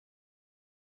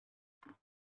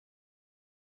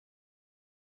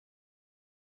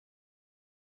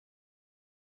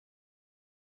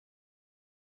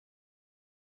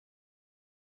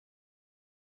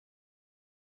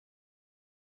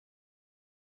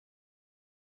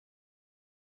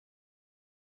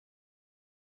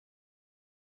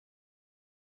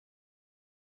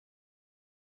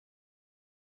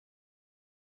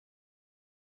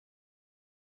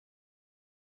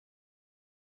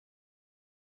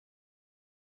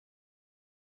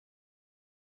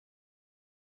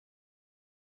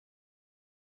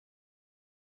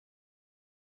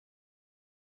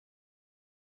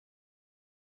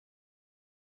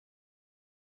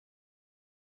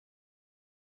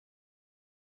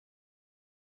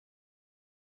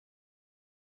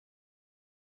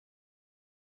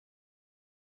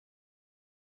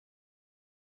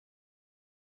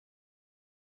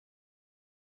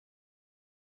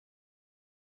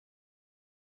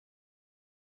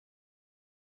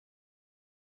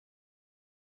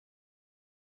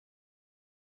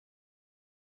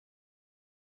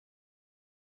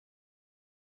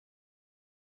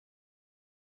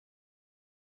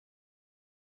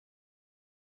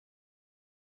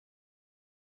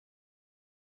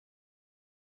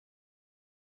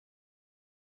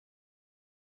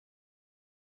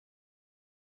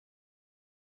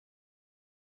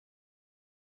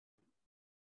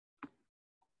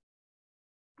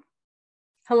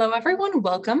Hello, everyone.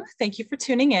 Welcome. Thank you for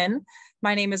tuning in.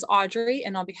 My name is Audrey,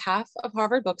 and on behalf of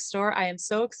Harvard Bookstore, I am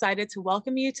so excited to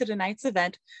welcome you to tonight's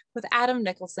event with Adam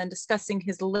Nicholson discussing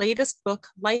his latest book,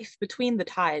 Life Between the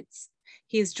Tides.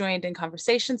 He is joined in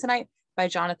conversation tonight by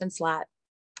Jonathan Slaght.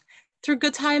 Through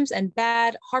good times and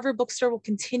bad, Harvard Bookstore will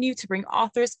continue to bring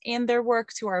authors and their work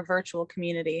to our virtual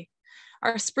community.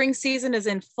 Our spring season is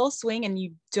in full swing, and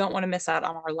you don't want to miss out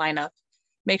on our lineup.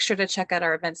 Make sure to check out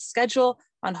our event schedule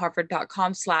on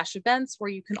harvard.com/events,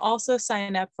 where you can also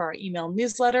sign up for our email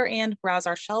newsletter and browse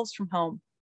our shelves from home.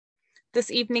 This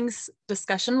evening's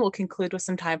discussion will conclude with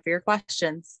some time for your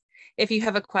questions. If you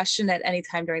have a question at any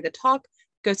time during the talk,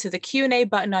 go to the Q&A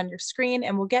button on your screen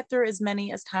and we'll get through as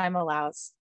many as time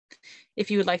allows.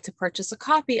 If you would like to purchase a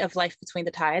copy of Life Between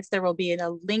the Tides, there will be a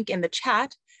link in the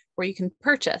chat where you can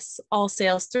purchase. All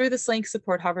sales through this link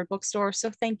support Harvard Bookstore,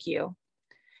 so thank you.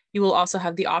 You will also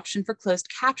have the option for closed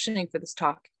captioning for this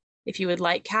talk. If you would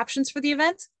like captions for the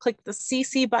event, click the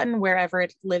CC button wherever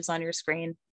it lives on your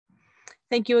screen.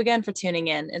 Thank you again for tuning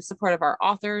in support of our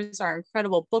authors, our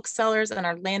incredible booksellers, and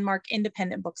our landmark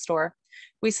independent bookstore.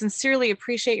 We sincerely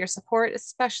appreciate your support,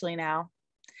 especially now.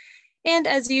 And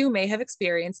as you may have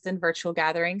experienced in virtual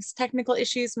gatherings, technical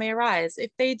issues may arise.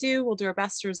 If they do, we'll do our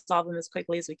best to resolve them as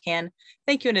quickly as we can.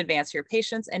 Thank you in advance for your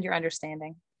patience and your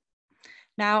understanding.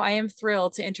 Now, I am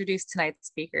thrilled to introduce tonight's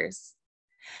speakers.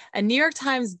 A New York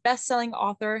Times bestselling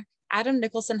author, Adam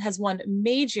Nicholson has won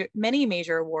many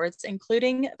major awards,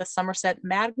 including the Somerset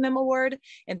Magnum Award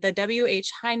and the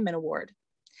W.H. Heinemann Award.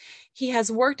 He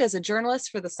has worked as a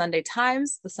journalist for the Sunday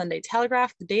Times, the Sunday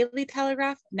Telegraph, the Daily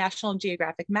Telegraph, National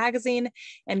Geographic Magazine,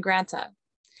 and Granta.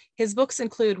 His books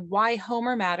include Why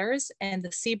Homer Matters and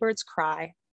The Seabird's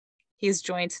Cry. He is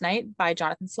joined tonight by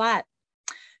Jonathan Slaght.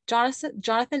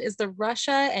 Jonathan is the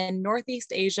Russia and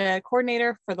Northeast Asia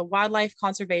coordinator for the Wildlife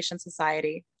Conservation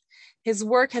Society. His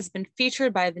work has been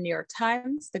featured by the New York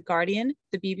Times, The Guardian,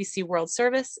 the BBC World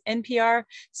Service, NPR,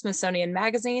 Smithsonian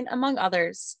Magazine, among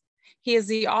others. He is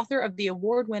the author of the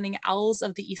award-winning Owls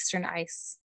of the Eastern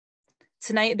Ice.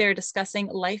 Tonight, they're discussing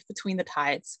Life Between the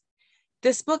Tides.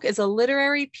 This book is a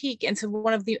literary peek into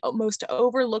one of the most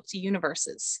overlooked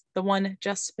universes, the one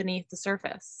just beneath the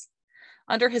surface.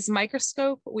 Under his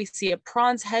microscope, we see a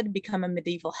prawn's head become a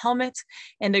medieval helmet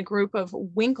and a group of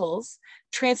winkles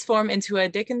transform into a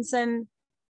Dickensian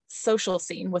social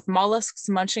scene with mollusks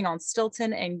munching on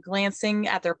Stilton and glancing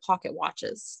at their pocket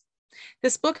watches.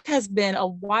 This book has been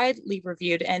widely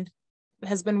reviewed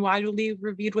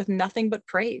with nothing but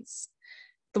praise.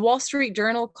 The Wall Street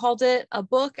Journal called it a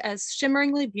book as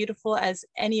shimmeringly beautiful as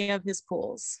any of his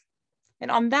pools. And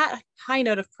on that high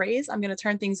note of praise, I'm going to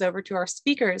turn things over to our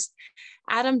speakers.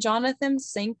 Adam, Jonathan,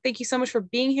 thank you so much for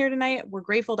being here tonight. We're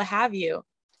grateful to have you.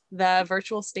 The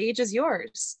virtual stage is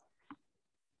yours.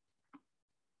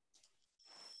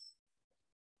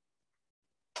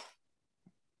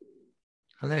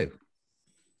 Hello.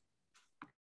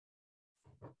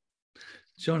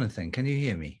 Jonathan, can you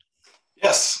hear me?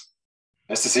 Yes.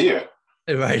 Nice to see you.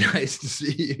 Very nice to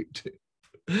see you too.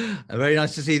 Very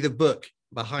nice to see the book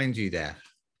behind you there.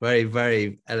 Very,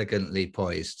 very elegantly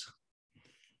poised.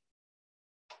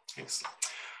 Thanks.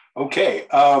 Okay.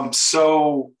 I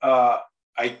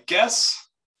guess,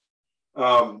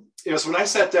 so when I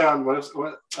sat down,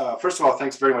 first of all,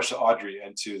 thanks very much to Audrey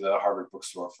and to the Harvard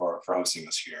Bookstore for hosting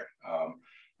us here.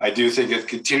 I do think it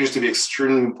continues to be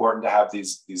extremely important to have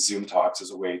these Zoom talks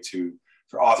as a way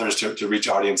for authors to reach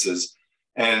audiences.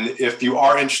 And if you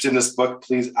are interested in this book,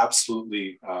 please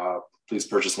absolutely please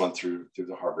purchase one through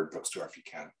the Harvard Bookstore if you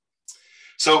can.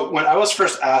 So when I was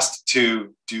first asked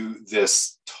to do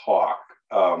this talk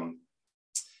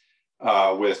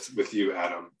with you,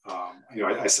 Adam, I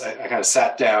kind of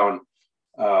sat down,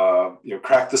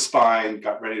 cracked the spine,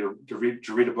 got ready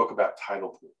to read a book about tidal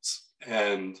pools,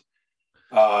 and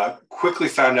quickly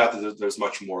found out that there's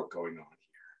much more going on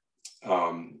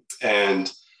here. And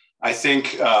I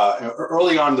think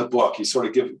early on in the book, you sort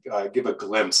of give a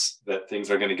glimpse that things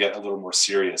are going to get a little more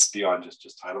serious beyond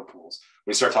just tidal pools.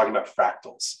 We start talking about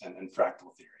fractals and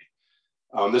fractal theory.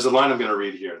 There's a line I'm going to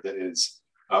read here that is,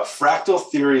 fractal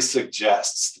theory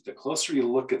suggests that the closer you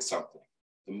look at something,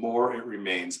 the more it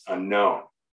remains unknown.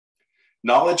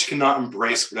 Knowledge cannot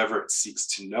embrace whatever it seeks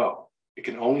to know. It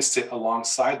can only sit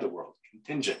alongside the world,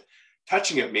 contingent,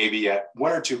 touching it maybe at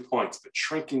one or 2 points, but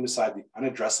shrinking beside the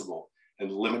unaddressable and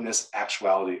limitless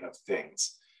actuality of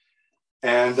things.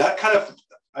 And that kind of,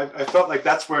 I felt like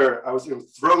that's where I was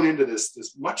thrown into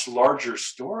this much larger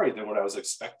story than what I was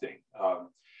expecting.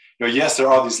 Yes, there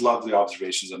are these lovely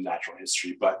observations of natural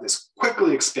history, but this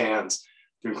quickly expands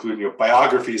to include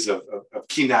biographies of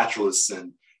key naturalists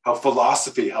and how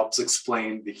philosophy helps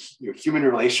explain the human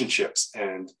relationships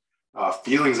and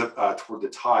feelings toward the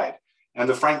tide, and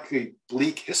the frankly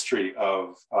bleak history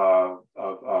of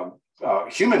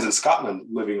humans in Scotland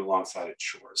living alongside its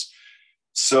shores.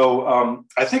 So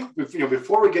I think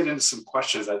before we get into some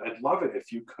questions, I'd love it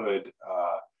if you could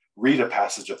read a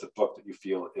passage of the book that you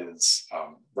feel is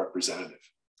representative.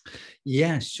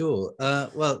 Yeah, sure.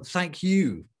 Well, thank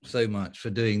you so much for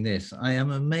doing this. I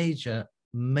am a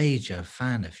major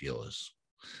fan of yours.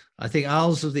 I think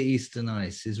Isles of the Eastern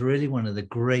Ice is really one of the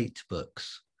great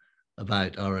books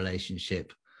about our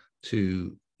relationship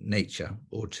to nature,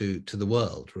 or to the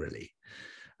world, really.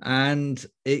 And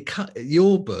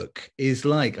your book is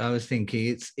like, I was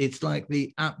thinking, it's like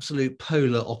the absolute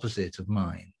polar opposite of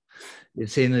mine.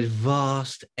 It's in a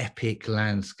vast, epic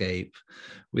landscape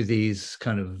with these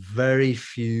kind of very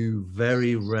few,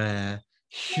 very rare,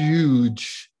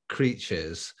 huge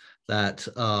creatures that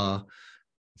are,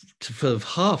 for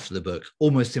half the book,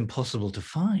 almost impossible to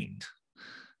find.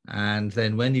 And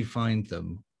then when you find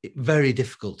them, very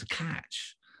difficult to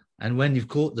catch. And when you've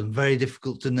caught them, very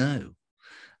difficult to know.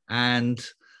 And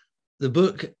the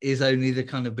book is only the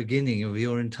kind of beginning of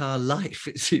your entire life,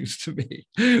 it seems to me,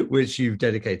 which you've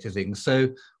dedicated to things. So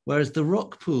whereas the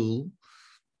rock pool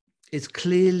is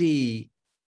clearly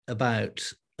about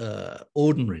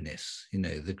ordinariness,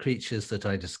 the creatures that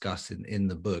I discuss in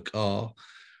the book are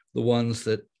the ones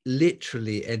that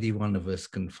literally any one of us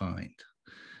can find.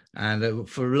 And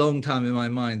for a long time in my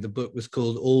mind, the book was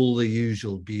called All the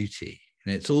Usual Beauty.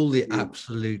 And it's all the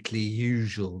absolutely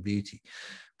usual beauty.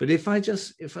 But if I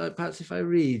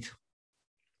read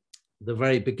the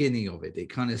very beginning of it, it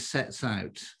kind of sets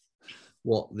out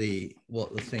what the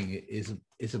thing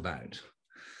is about.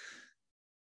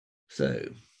 So,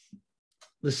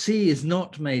 the sea is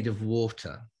not made of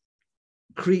water.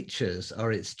 Creatures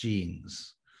are its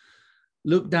genes.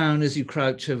 Look down as you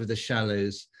crouch over the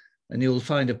shallows, and you'll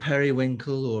find a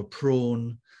periwinkle or a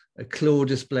prawn, a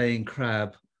claw-displaying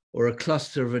crab, or a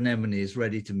cluster of anemones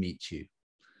ready to meet you.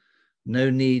 No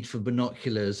need for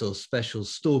binoculars or special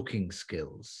stalking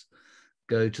skills.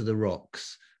 Go to the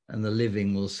rocks and the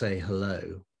living will say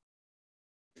hello.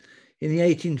 In the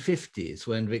 1850s,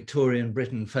 when Victorian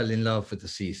Britain fell in love with the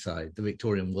seaside, the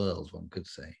Victorian world, one could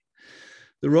say,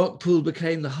 the rock pool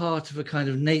became the heart of a kind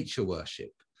of nature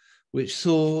worship, which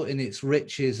saw in its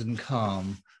riches and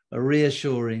calm a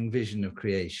reassuring vision of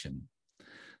creation.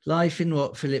 Life in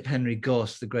what Philip Henry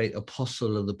Goss, the great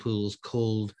apostle of the pools,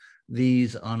 called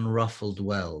these unruffled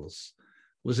wells,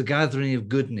 was a gathering of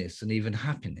goodness and even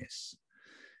happiness.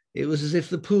 It was as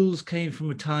if the pools came from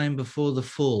a time before the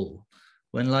fall,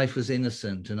 when life was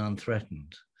innocent and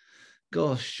unthreatened.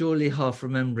 Goss, surely half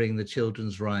remembering the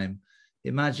children's rhyme,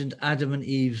 imagined Adam and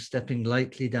Eve stepping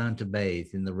lightly down to bathe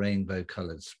in the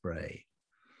rainbow-coloured spray.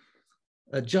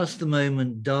 At just the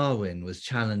moment Darwin was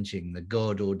challenging the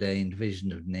God-ordained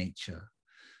vision of nature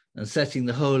and setting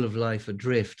the whole of life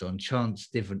adrift on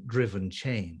chance-driven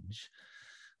change,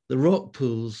 the rock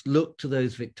pools looked to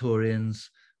those Victorians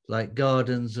like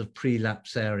gardens of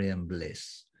prelapsarian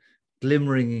bliss,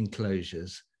 glimmering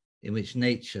enclosures in which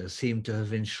nature seemed to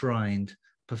have enshrined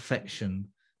perfection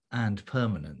and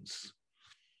permanence.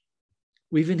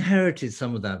 We've inherited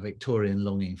some of that Victorian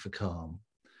longing for calm.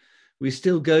 We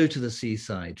still go to the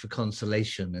seaside for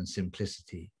consolation and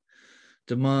simplicity.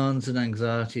 Demands and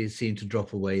anxieties seem to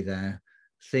drop away there.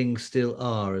 Things still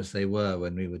are as they were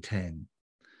when we were 10.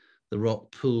 The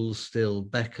rock pools still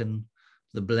beckon,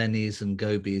 the blennies and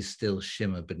gobies still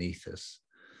shimmer beneath us.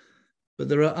 But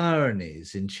there are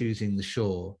ironies in choosing the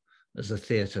shore as a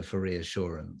theatre for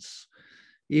reassurance.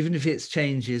 Even if its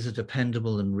changes are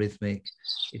dependable and rhythmic,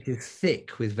 it is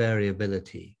thick with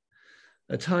variability.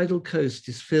 A tidal coast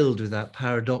is filled with that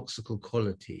paradoxical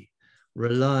quality,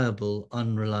 reliable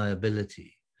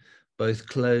unreliability, both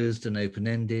closed and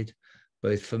open-ended,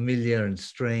 both familiar and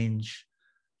strange.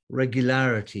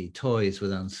 Regularity toys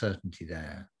with uncertainty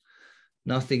there.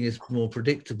 Nothing is more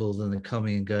predictable than the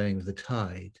coming and going of the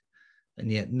tide, and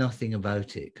yet nothing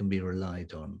about it can be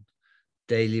relied on.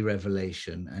 Daily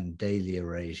revelation and daily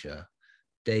erasure,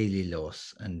 daily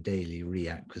loss and daily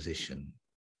reacquisition.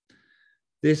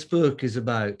 This book is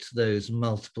about those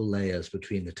multiple layers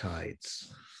between the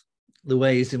tides, the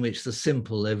ways in which the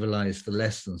simple overlies the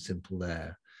less than simple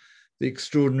there, the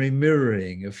extraordinary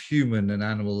mirroring of human and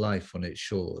animal life on its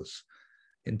shores,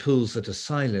 in pools that are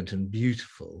silent and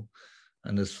beautiful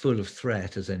and as full of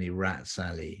threat as any rat's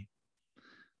alley.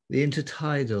 The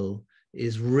intertidal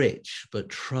is rich but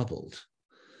troubled.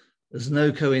 There's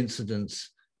no coincidence,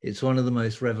 it's one of the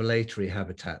most revelatory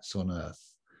habitats on Earth.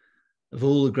 Of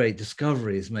all the great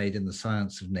discoveries made in the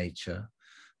science of nature,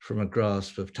 from a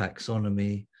grasp of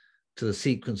taxonomy to the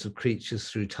sequence of creatures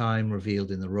through time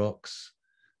revealed in the rocks,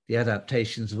 the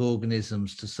adaptations of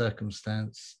organisms to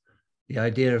circumstance, the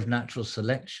idea of natural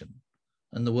selection,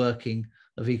 and the working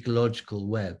of ecological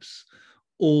webs.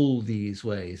 All these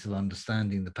ways of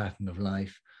understanding the pattern of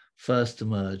life first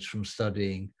emerged from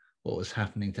studying what was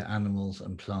happening to animals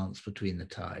and plants between the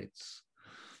tides.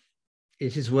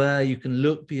 It is where you can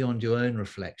look beyond your own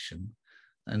reflection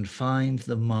and find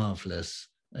the marvelous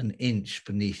an inch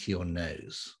beneath your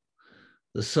nose.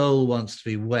 The soul wants to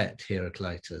be wet,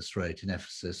 Heraclitus wrote in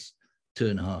Ephesus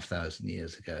 2,500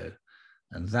 years ago,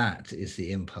 and that is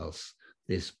the impulse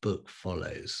this book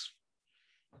follows.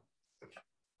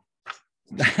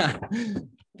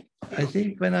 I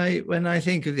think when I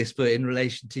think of this book in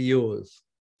relation to yours,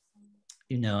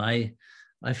 you know, I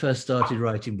first started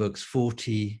writing books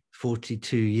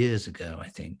 42 years ago, I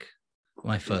think.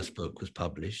 My first book was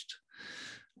published.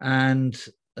 And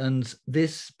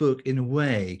this book, in a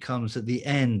way, comes at the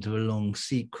end of a long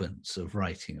sequence of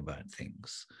writing about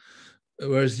things.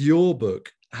 Whereas your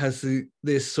book has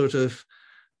this sort of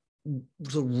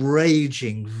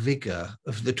raging vigor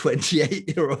of the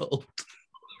 28-year-old.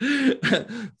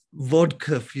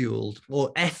 Vodka fueled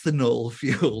or ethanol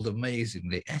fueled,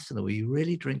 amazingly. Ethanol, were you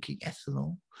really drinking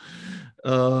ethanol?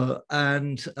 So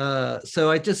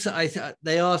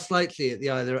they are slightly at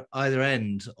the either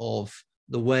end of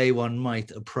the way one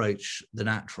might approach the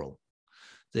natural,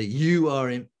 that you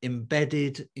are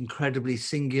embedded, incredibly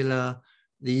singular,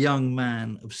 the young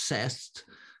man obsessed,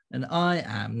 and I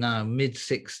am now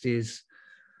mid-60s,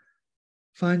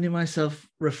 finding myself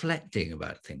reflecting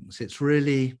about things. It's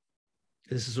really,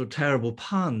 this is a terrible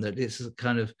pun, that it's a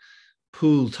kind of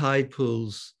tide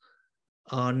pools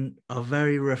are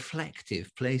very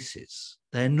reflective places.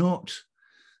 They're not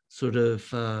sort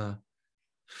of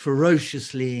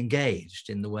ferociously engaged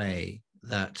in the way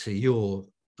that your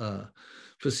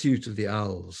pursuit of the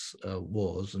owls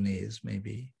was and is,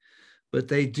 maybe, but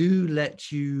they do let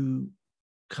you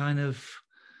kind of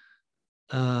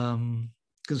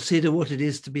consider what it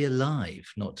is to be alive,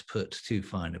 not to put too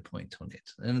fine a point on it.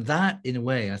 And that, in a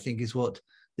way, I think is what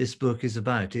this book is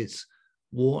about. It's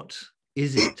what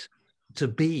is it to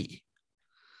be?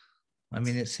 I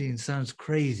mean, it sounds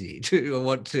crazy to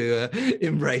want to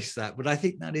embrace that, but I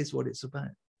think that is what it's about.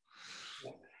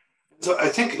 So I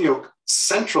think,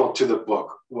 central to the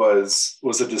book was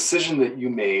a decision that you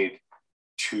made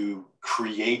to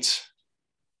create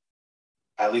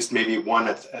at least maybe one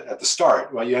at the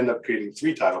start. Well, you end up creating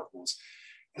 3 title pools.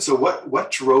 And so what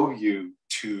drove you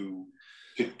to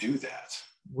do that?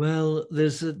 Well,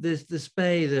 there's this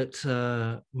bay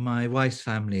that my wife's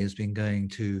family has been going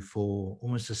to for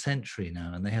almost a century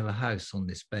now, and they have a house on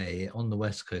this bay on the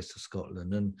west coast of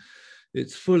Scotland, and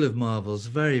it's full of marvels.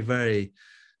 Very, very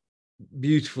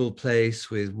beautiful place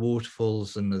with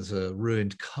waterfalls, and there's a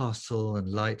ruined castle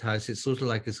and lighthouse. It's sort of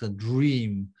like it's a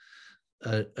dream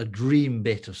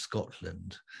bit of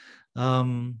Scotland.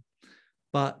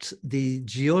 But the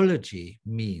geology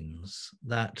means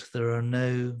that there are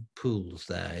no pools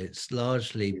there. It's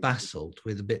largely basalt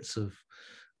with bits of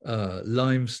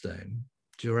limestone,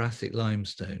 Jurassic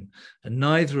limestone, and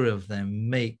neither of them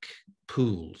make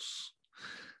pools.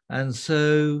 And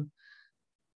so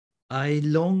I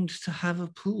longed to have a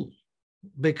pool,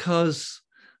 because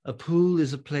a pool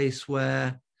is a place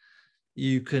where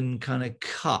you can kind of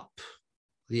cup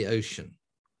the ocean.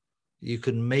 You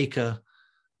can make a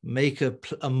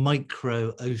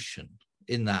micro ocean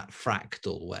in that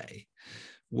fractal way,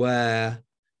 where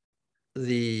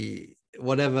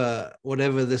whatever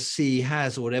the sea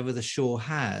has or whatever the shore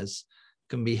has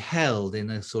can be held in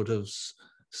a sort of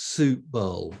soup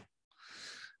bowl.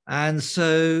 And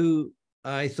so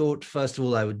I thought, first of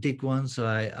all, I would dig one. So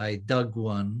I dug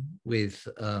one with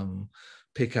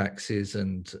pickaxes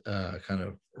and kind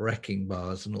of wrecking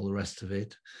bars and all the rest of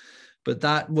it.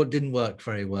 But what didn't work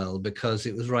very well, because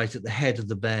it was right at the head of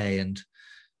the bay. And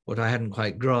what I hadn't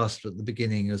quite grasped at the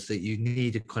beginning is that you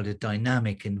need quite a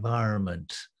dynamic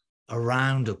environment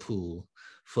around a pool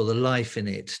for the life in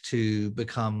it to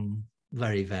become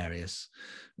very various.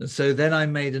 And so then I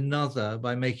made another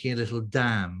by making a little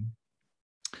dam,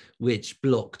 which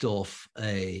blocked off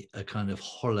a kind of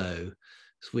hollow,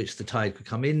 which the tide could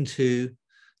come into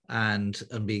and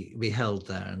be held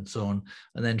there, and so on.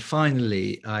 And then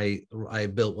finally, I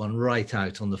built one right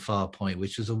out on the far point,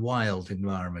 which was a wild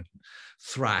environment,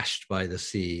 thrashed by the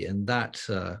sea. And that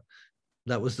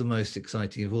was the most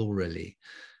exciting of all, really.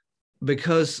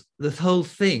 Because the whole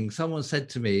thing, someone said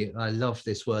to me, I love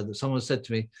this word, that someone said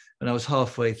to me when I was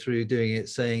halfway through doing it,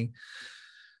 saying,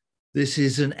 this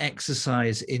is an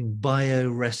exercise in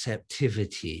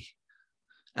bioreceptivity.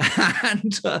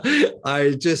 And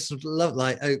I just love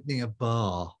like opening a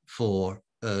bar for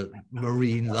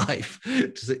marine life.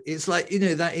 It's like, you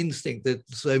know, that instinct that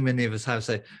so many of us have,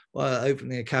 say, well,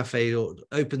 opening a cafe or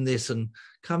open this and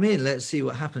come in, let's see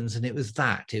what happens. And it was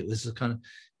that, it was a kind of,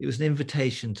 it was an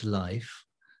invitation to life.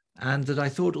 And that I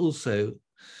thought also,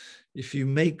 if you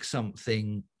make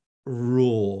something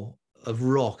raw of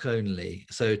rock only,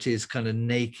 so it is kind of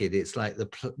naked, it's like the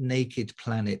naked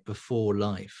planet before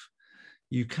life,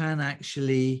 you can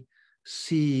actually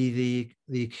see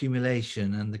the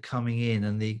accumulation and the coming in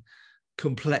and the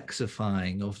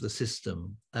complexifying of the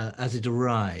system as it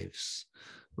arrives,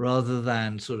 rather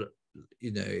than sort of,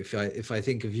 you know, if I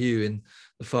think of you in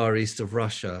the far east of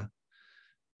Russia,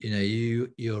 you know,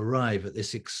 you arrive at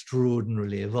this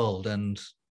extraordinarily evolved and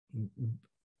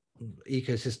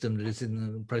ecosystem that is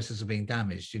in the process of being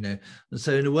damaged, you know. And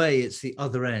so in a way, it's the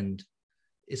other end.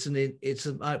 It's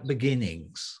about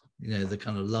beginnings, you know, the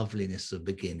kind of loveliness of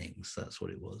beginnings. That's what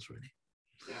it was, really.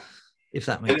 Yeah. If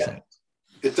that makes sense.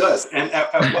 It does. And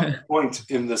at what point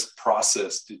in this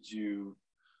process did you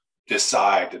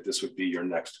decide that this would be your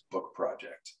next book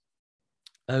project?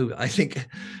 Oh, I think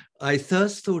I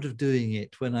first thought of doing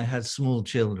it when I had small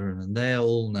children, and they're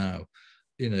all now,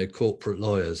 you know, corporate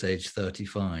lawyers, age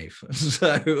 35.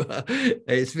 So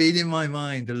it's been in my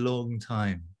mind a long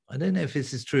time. I don't know if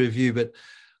this is true of you, but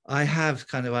I have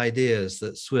kind of ideas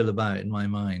that swill about in my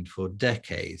mind for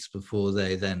decades before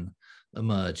they then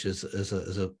emerge as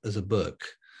a book.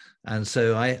 And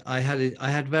so I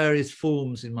had various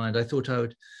forms in mind. I thought I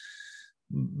would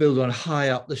build one high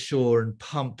up the shore and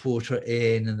pump water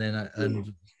in, and then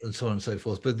and so on and so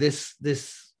forth. But this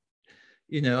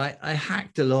you know, I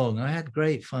hacked along. I had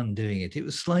great fun doing it. It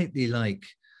was slightly like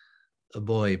a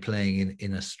boy playing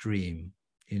in a stream,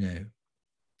 you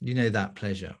know that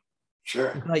pleasure. Sure.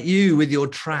 It's like you with your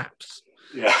traps,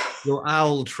 yeah, your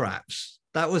owl traps.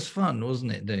 That was fun,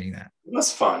 wasn't it, doing that? It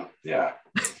was fun, yeah.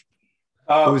 It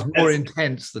was more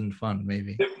intense than fun,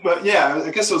 maybe. But yeah,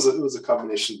 I guess it was a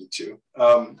combination of the two.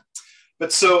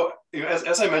 But so, you know,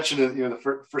 as I mentioned, you know,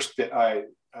 the first bit I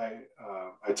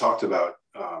talked about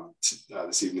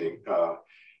this evening,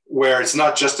 where it's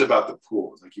not just about the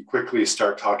pool. Like you quickly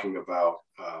start talking about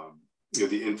you know,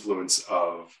 the influence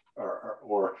of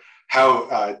or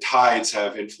how tides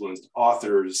have influenced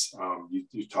authors.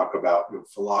 You talk about, you know,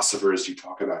 philosophers. You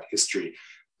talk about history.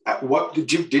 What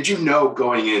did you know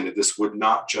going in that this would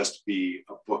not just be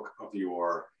a book of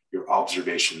your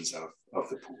observations of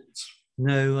the pools?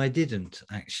 No, I didn't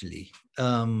actually.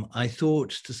 I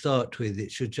thought to start with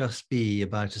it should just be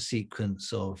about a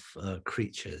sequence of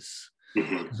creatures.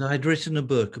 Mm-hmm. So I'd written a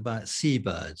book about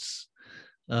seabirds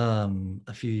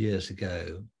a few years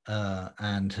ago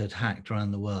and had hacked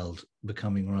around the world,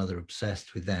 becoming rather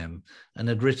obsessed with them, and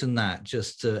had written that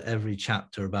just every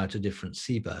chapter about a different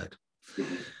seabird.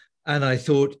 Mm-hmm. And I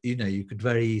thought, you know, you could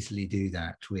very easily do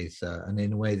that with, and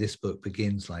in a way, this book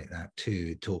begins like that too.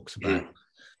 It talks about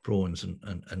prawns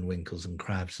and winkles and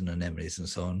crabs and anemones and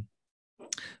so on.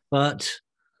 But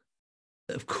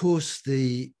of course,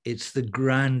 it's the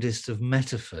grandest of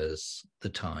metaphors, the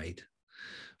tide,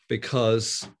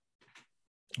 because,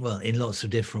 well, in lots of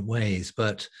different ways,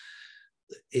 but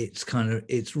it's kind of,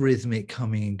 it's rhythmic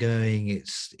coming and going.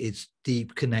 It's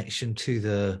deep connection to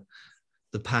the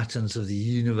patterns of the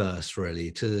universe,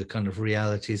 really, to the kind of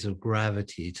realities of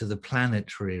gravity, to the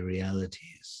planetary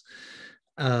realities.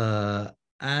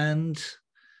 And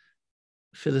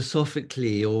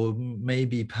philosophically, or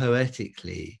maybe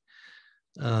poetically,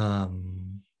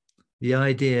 the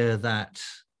idea that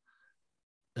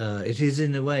it is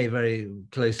in a way very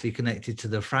closely connected to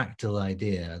the fractal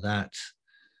idea that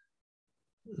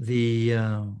the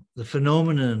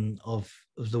phenomenon of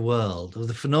the world, or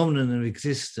the phenomenon of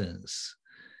existence,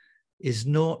 is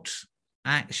not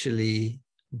actually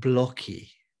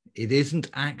blocky. It isn't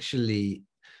actually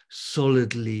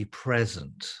solidly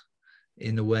present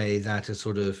in the way that a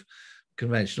sort of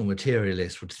conventional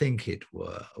materialist would think it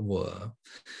were.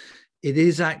 It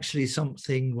is actually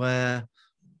something where,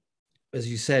 as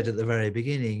you said at the very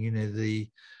beginning, you know, the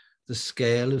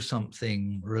scale of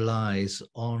something relies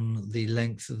on the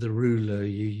length of the ruler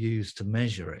you use to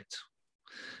measure it.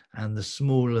 And the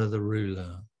smaller the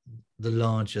ruler, the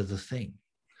larger the thing.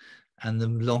 And the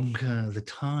longer the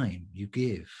time you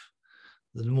give,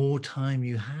 the more time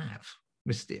you have,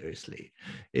 mysteriously.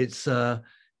 It's and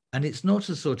it's not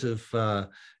a sort of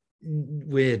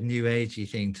weird new agey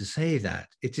thing to say that.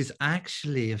 It is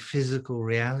actually a physical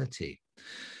reality.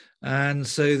 And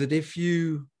so that if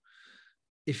you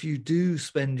do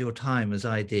spend your time, as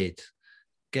I did,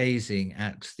 gazing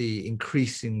at the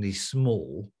increasingly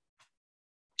small,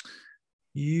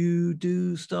 you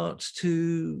do start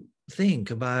to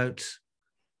think about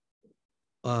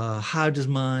how does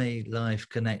my life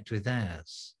connect with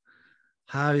theirs?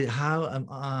 How am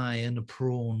I and a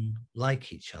prawn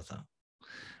like each other?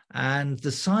 And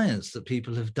the science that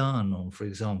people have done on, for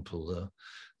example,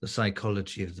 the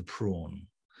psychology of the prawn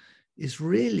is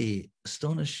really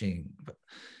astonishing. But,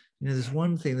 you know,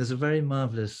 there's a very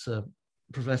marvelous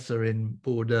professor in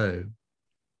Bordeaux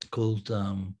called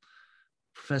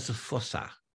Professor Fossa.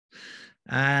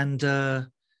 And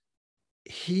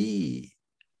he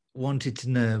wanted to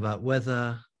know about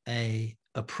whether a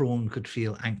prawn could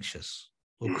feel anxious,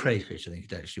 or crayfish, I think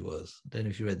it actually was. I don't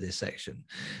know if you read this section.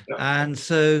 Yeah. And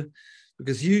so,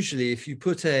 because usually if you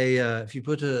put a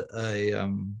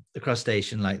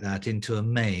crustacean like that into a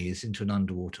maze, into an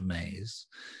underwater maze,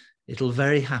 it'll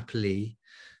very happily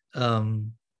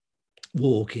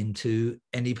walk into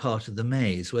any part of the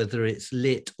maze, whether it's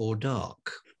lit or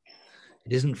dark.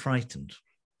 It isn't frightened.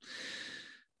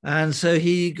 And so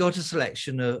he got a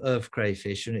selection of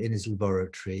crayfish in his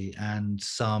laboratory, and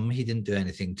some he didn't do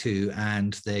anything to,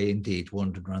 and they indeed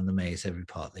wandered around the maze every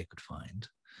part they could find.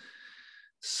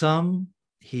 Some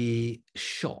he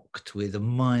shocked with a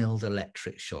mild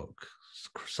electric shock.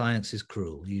 Science is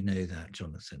cruel. You know that,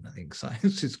 Jonathan. I think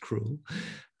science is cruel.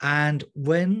 And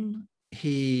when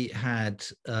he had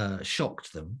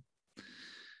shocked them,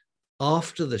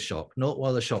 after the shock, not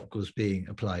while the shock was being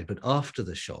applied, but after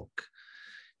the shock,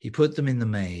 he put them in the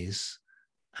maze,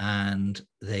 and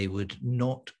they would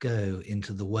not go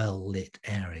into the well-lit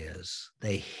areas.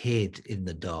 They hid in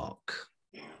the dark.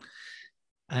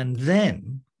 And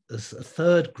then, as a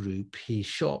third group, he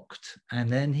shocked, and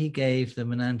then he gave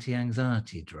them an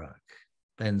anti-anxiety drug,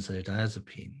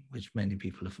 benzodiazepine, which many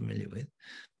people are familiar with,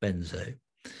 benzo.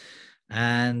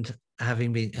 And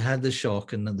having had the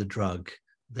shock and the drug,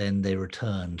 then they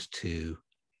returned to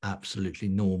absolutely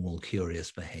normal,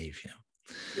 curious behavior.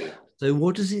 Yeah. So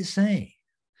what does it say?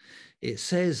 It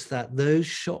says that those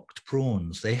shocked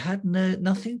prawns, they had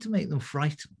nothing to make them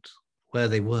frightened where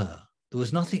they were. There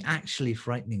was nothing actually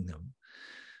frightening them,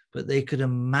 but they could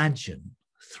imagine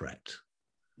threat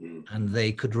and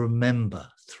they could remember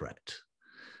threat.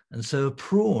 And so a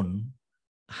prawn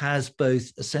has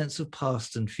both a sense of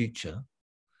past and future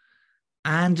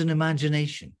and an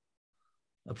imagination.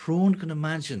 A prawn can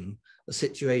imagine a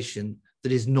situation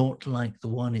that is not like the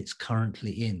one it's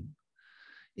currently in.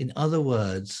 In other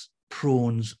words,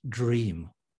 prawns dream.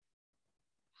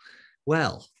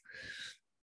 Well,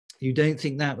 you don't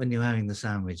think that when you're having the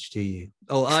sandwich, do you?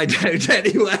 Oh, I don't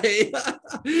anyway.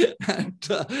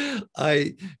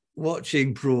 And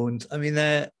watching prawns, I mean,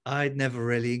 I'd never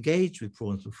really engaged with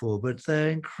prawns before, but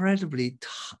they're incredibly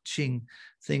touching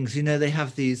things. You know, they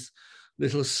have these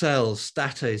little cells,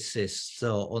 statocysts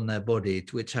on their body,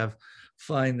 which have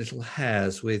fine little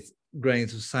hairs with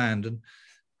grains of sand.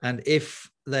 And if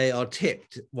they are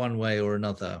tipped one way or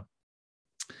another,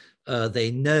 they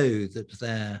know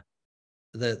that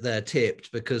they're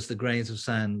tipped because the grains of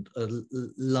sand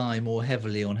lie more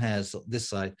heavily on hairs on this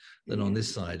side than on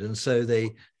this side. And so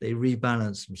they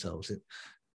rebalance themselves.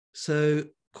 So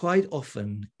quite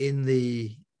often in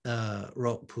the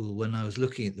rock pool, when I was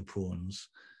looking at the prawns,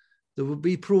 there would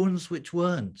be prawns which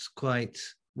weren't quite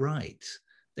right.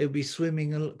 They would be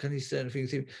swimming, can you say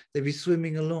anything? They'd be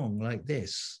swimming along like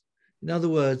this. In other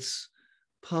words,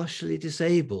 partially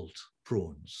disabled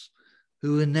prawns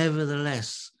who were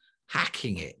nevertheless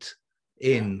hacking it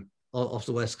off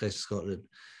the west coast of Scotland.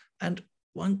 And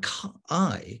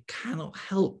I cannot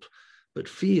help but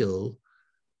feel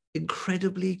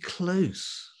incredibly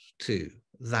close to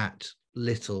that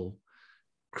little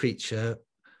creature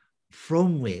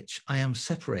from which I am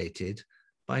separated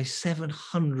by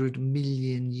 700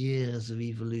 million years of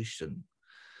evolution.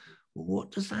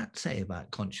 What does that say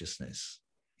about consciousness?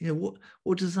 You know,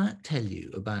 what does that tell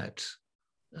you about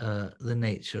the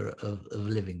nature of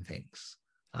living things?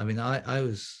 I mean, I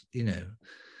was, you know,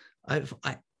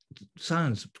 I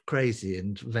sounds crazy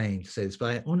and vain to say this,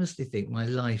 but I honestly think my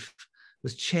life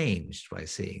was changed by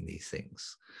seeing these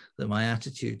things, that my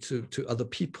attitude to other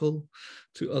people,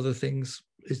 to other things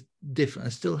is different. I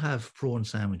still have prawn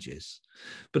sandwiches,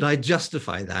 but I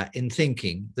justify that in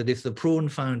thinking that if the prawn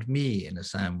found me in a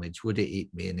sandwich, would it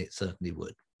eat me? And it certainly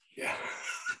would. Yeah.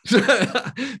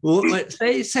 Well,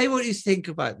 say what you think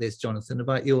about this, Jonathan,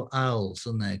 about your owls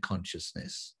and their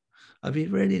consciousness. I'd be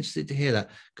really interested to hear that,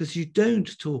 because you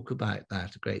don't talk about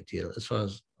that a great deal, as far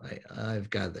as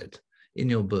I've gathered in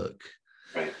your book.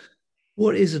 Right.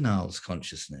 What is an owl's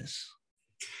consciousness?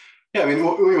 Yeah, I mean,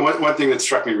 one thing that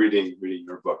struck me reading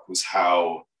your book was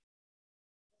how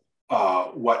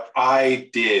what I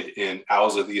did in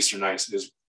Owls of the Eastern Nights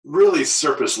is really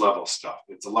surface level stuff.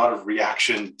 It's a lot of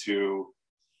reaction to,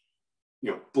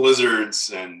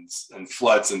 blizzards and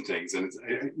floods and things. And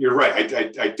you're right.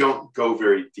 I don't go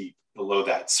very deep below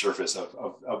that surface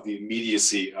of the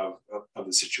immediacy of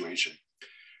the situation.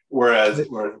 Whereas,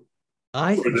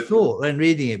 I thought when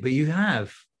reading it, but you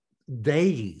have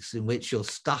days in which you're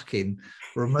stuck in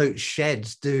remote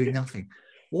sheds doing nothing.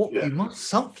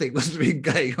 Something must have been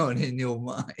going on in your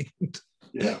mind.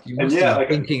 Yeah, you must have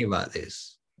been thinking about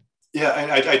this. Yeah,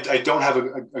 and I don't have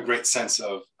a great sense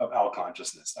of owl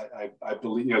consciousness. I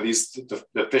believe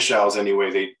the fish owls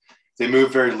anyway. They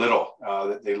move very little.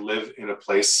 They live in a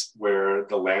place where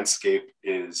the landscape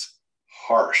is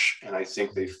harsh, and I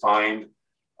think they find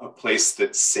a place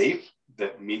that's safe,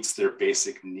 that meets their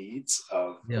basic needs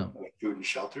of food and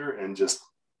shelter, and just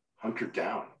hunker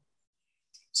down.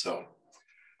 So,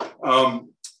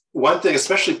 one thing,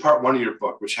 especially part 1 of your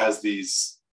book, which has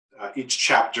these. Each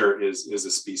chapter is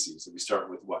a species. So we start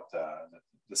with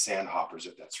the sandhoppers,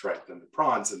 if that's right, then the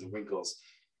prawns and the winkles,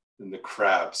 and the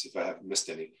crabs, if I haven't missed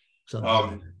any.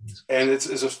 And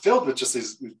it's filled with just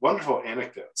these wonderful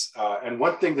anecdotes. And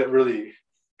one thing that really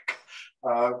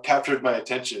captured my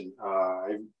attention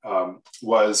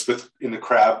was in the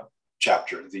crab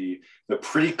chapter, the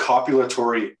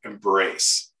pre-copulatory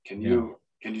embrace. Can you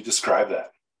describe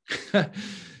that?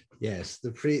 Yes,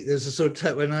 there's a sort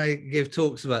of when I give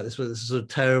talks about this, there's a sort of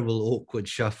terrible, awkward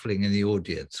shuffling in the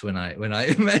audience when I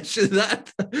mention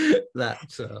that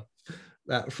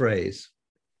phrase.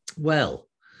 Well,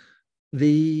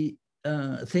 the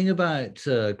thing about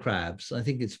crabs, I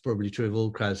think it's probably true of all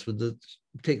crabs, but the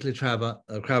particular crab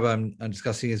I'm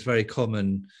discussing is very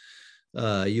common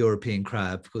European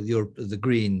crab called the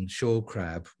green shore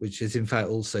crab, which is in fact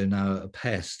also now a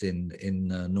pest in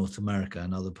North America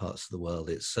and other parts of the world.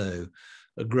 It's so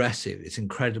aggressive. It's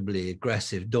incredibly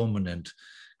aggressive, dominant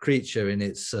creature in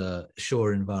its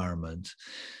shore environment.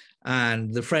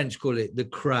 And the French call it the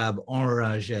crab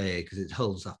enragé because it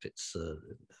holds up its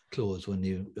claws when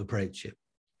you approach it.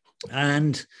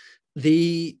 And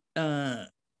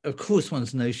of course,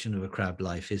 one's notion of a crab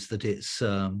life is that it's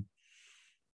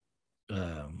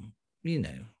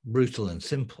brutal and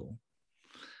simple,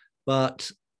 but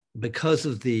because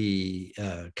of the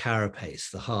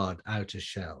carapace, the hard outer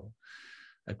shell,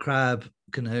 a crab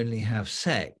can only have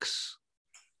sex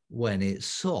when it's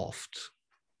soft.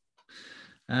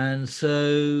 And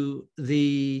so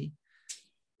the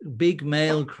big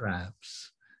male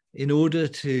crabs, in order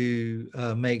to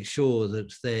make sure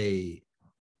that they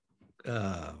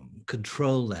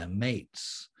control their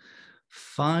mates,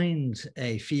 find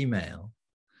a female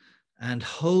and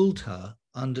hold her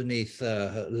underneath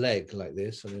her leg like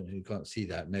this. I don't know, you can't see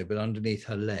that, no, but underneath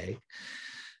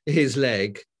his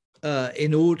leg,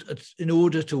 in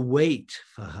order to wait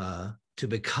for her to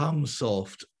become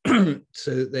soft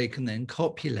so that they can then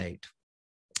copulate.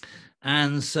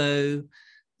 And so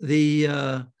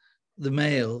the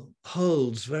male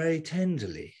holds very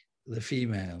tenderly the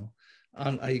female.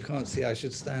 And you can't see, I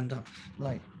should stand up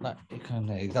like that.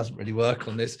 It doesn't really work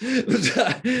on this.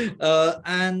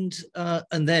 And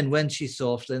then when she's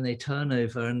soft, then they turn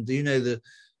over. And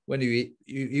when you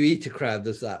eat a crab,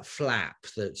 there's that flap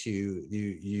that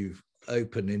you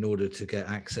open in order to get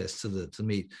access to the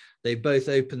meat. They both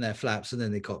open their flaps and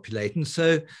then they copulate.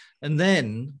 And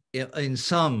then in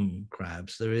some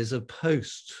crabs, there is a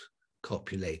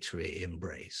post-copulatory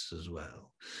embrace as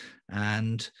well.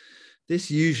 And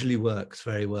this usually works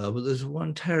very well, but there's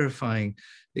one terrifying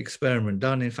experiment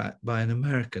done, in fact, by an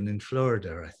American in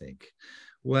Florida, I think,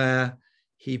 where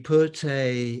he put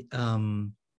a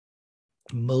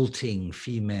molting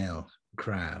female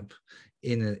crab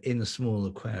in a small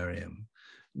aquarium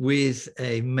with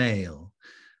a male,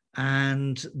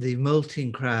 and the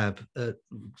molting crab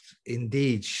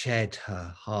indeed shed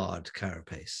her hard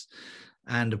carapace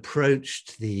and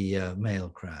approached the male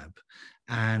crab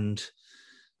and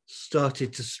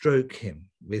started to stroke him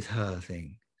with her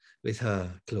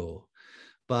claw.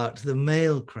 But the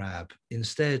male crab,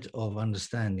 instead of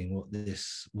understanding what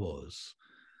this was,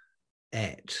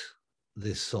 ate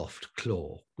this soft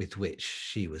claw with which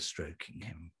she was stroking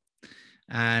him.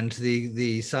 And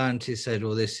the scientists said,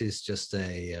 well, this is just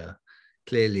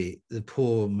clearly the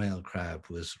poor male crab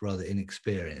was rather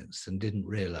inexperienced and didn't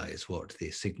realize what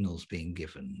the signals being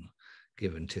given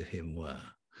to him were.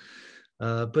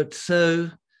 But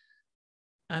so,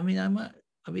 I mean, I'd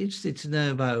be interested to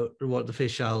know about what the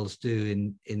fish owls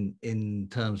do in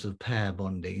terms of pair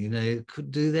bonding.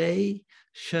 Do they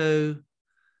show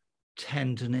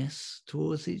tenderness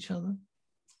towards each other?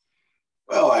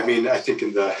 Well, I mean, I think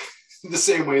in the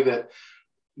same way that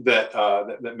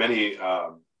many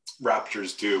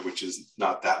raptors do, which is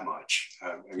not that much.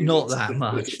 I mean, not that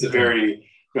much. It's a very,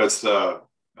 it's the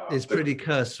it's pretty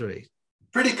cursory.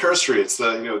 Pretty cursory. It's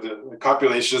the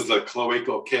copulation is the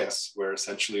cloacal kiss, where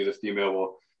essentially the female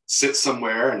will sit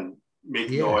somewhere and make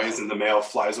noise, and the male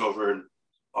flies over and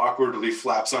awkwardly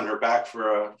flaps on her back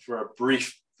for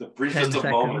the briefest of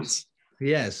moments.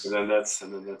 Yes, and then that's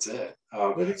it.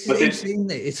 But it's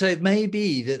interesting. So it may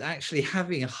be that actually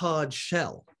having a hard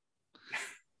shell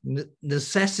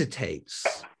necessitates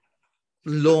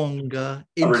longer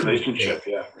relationship.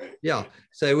 Yeah, right. Yeah.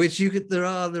 So there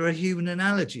are human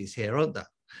analogies here, aren't there?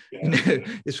 Yeah.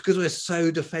 It's because we're so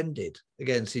defended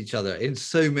against each other in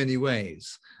so many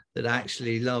ways that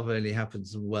actually love only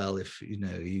happens well if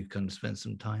you can spend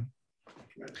some time.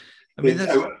 Right. I mean,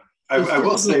 I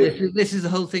will say this is the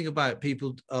whole thing about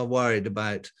people are worried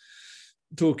about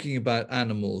talking about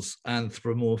animals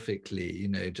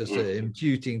anthropomorphically, just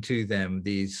imputing to them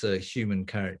these human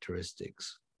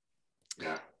characteristics.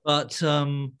 Yeah. But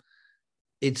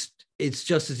it's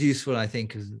just as useful, I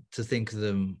think, to think of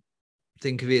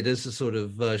it as a sort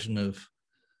of version of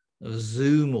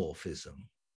zoomorphism,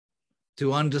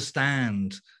 to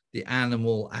understand the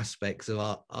animal aspects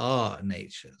of our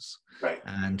natures, right,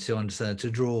 and to understand, to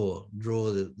draw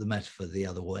the metaphor the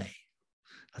other way.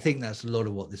 I think that's a lot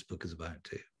of what this book is about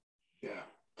too. Yeah,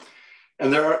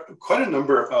 and there are quite a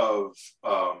number of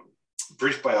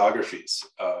brief biographies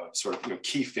of sort of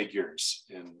key figures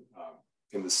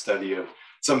in the study of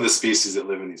some of the species that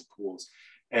live in these pools.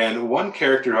 And one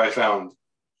character who I found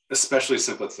especially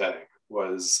sympathetic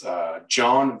was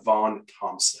John von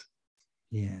Thomson.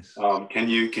 Yes. Can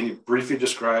you briefly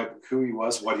describe who he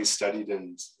was, what he studied,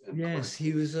 and yes,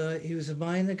 he was a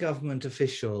minor government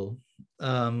official,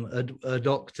 a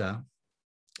doctor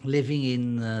living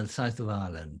in the south of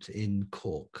Ireland, in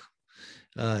Cork,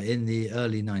 in the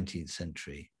early 19th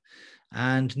century,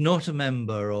 and not a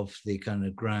member of the kind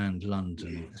of grand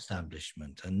London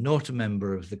establishment, and not a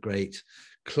member of the great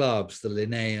clubs, the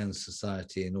Linnaean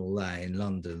Society and all that in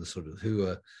London, sort of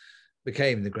who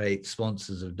became the great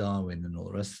sponsors of Darwin and all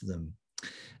the rest of them,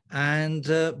 and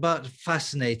but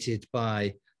fascinated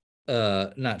by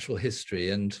natural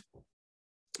history. And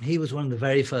he was one of the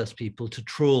very first people to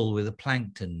trawl with a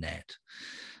plankton net.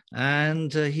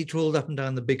 And he trawled up and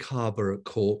down the big harbour at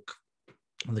Cork,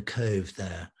 on the cove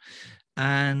there,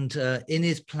 and in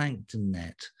his plankton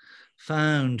net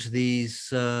found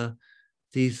these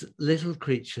little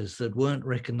creatures that weren't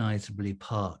recognisably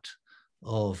part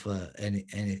of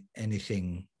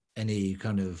anything, any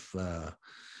kind of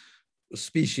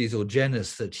species or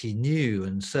genus that he knew.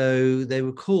 And so they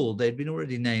were called, they'd been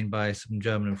already named by some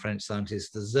German and French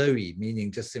scientists, the zoe,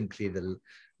 meaning just simply the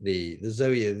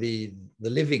zoe, the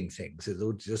living things,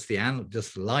 just the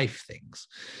life things.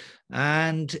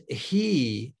 And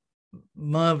he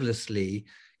marvelously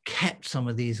kept some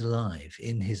of these alive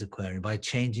in his aquarium by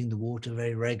changing the water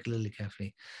very regularly,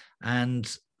 carefully,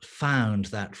 and found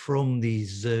that from these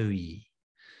zoe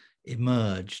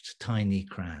emerged tiny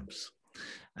crabs.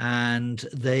 And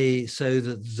so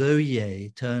that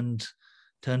zoe turned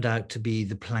out to be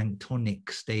the planktonic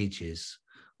stages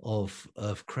of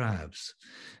crabs.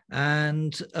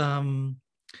 And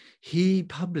he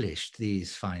published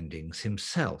these findings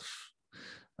himself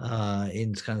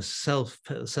in kind of self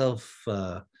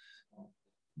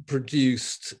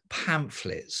produced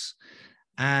pamphlets,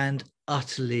 and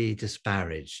utterly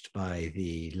disparaged by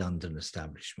the London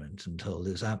establishment and told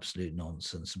it was absolute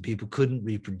nonsense and people couldn't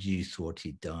reproduce what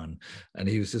he'd done, and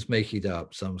he was just making it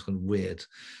up, some kind of weird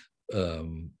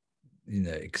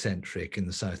eccentric in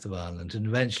the south of Ireland. And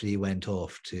eventually he went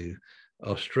off to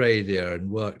Australia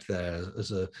and worked there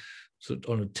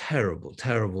on a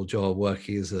terrible job,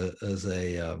 working as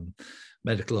a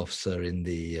medical officer in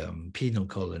the penal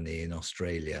colony in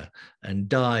Australia, and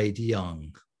died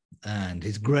young. And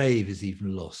his grave is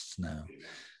even lost now.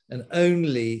 And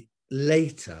only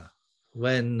later,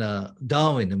 when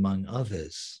Darwin, among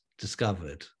others,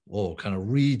 discovered or kind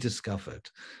of rediscovered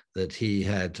that he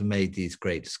had made these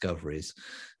great discoveries,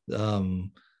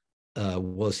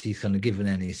 was he kind of given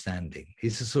any standing.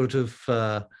 He's a sort of,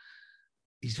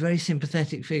 he's a very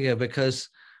sympathetic figure, because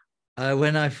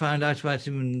when I found out about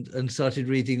him and started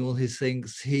reading all his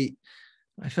things,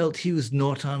 I felt he was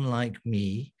not unlike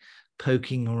me,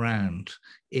 poking around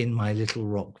in my little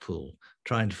rock pool,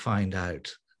 trying to find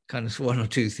out kind of one or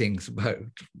two things about,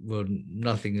 well,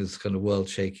 nothing as kind of world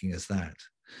shaking as that.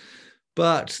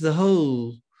 But the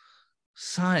whole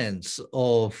science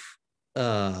of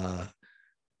the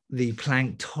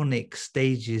planktonic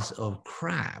stages of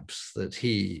crabs that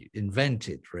he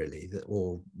invented, really,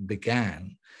 or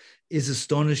began, is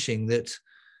astonishing. That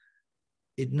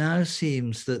it now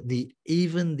seems that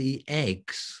even the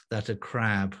eggs that a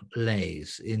crab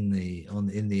lays in the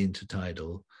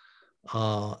intertidal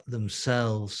are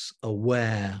themselves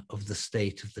aware of the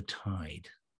state of the tide.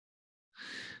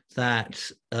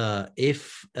 That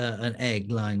if an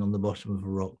egg lying on the bottom of a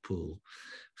rock pool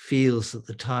feels that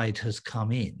the tide has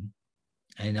come in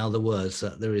other words,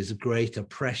 that there is a greater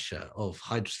pressure of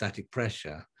hydrostatic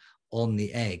pressure on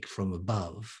the egg from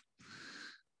above,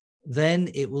 then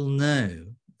it will know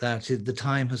that the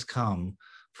time has come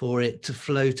for it to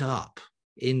float up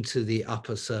into the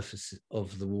upper surface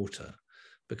of the water.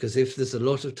 Because if there's a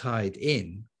lot of tide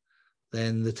in,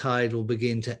 then the tide will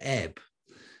begin to ebb.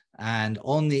 And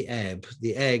on the ebb,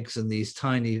 the eggs and these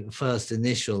tiny first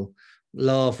initial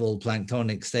larval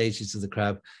planktonic stages of the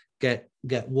crab get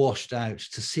washed out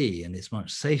to sea, and it's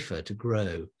much safer to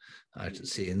grow out at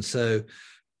sea. And so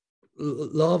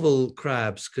larval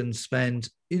crabs can spend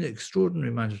an extraordinary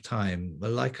amount of time,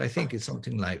 like I think it's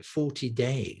something like 40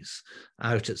 days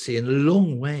out at sea, and a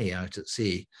long way out at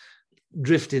sea,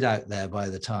 drifted out there by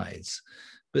the tides.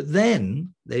 But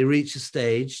then they reach a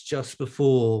stage just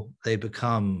before they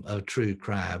become a true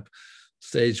crab,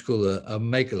 stage called a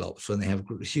megalops, when they have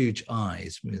huge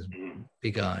eyes,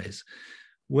 big eyes.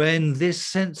 When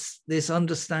this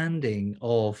understanding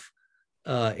of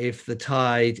if the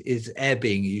tide is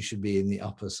ebbing, you should be in the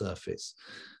upper surface.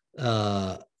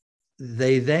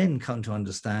 They then come to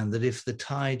understand that if the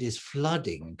tide is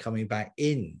flooding and coming back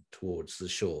in towards the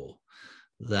shore,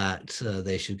 that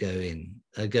they should go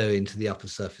into the upper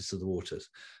surface of the waters.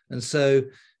 And so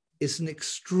it's an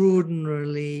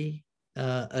extraordinarily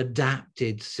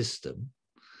adapted system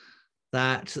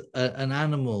that an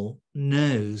animal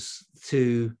knows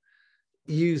to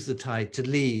use the tide to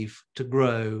leave, to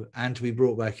grow, and to be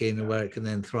brought back in, and where it can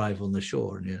then thrive on the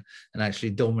shore and actually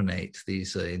dominate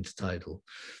these intertidal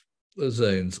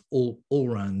zones all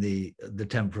around the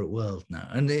temperate world now.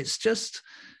 And it's just,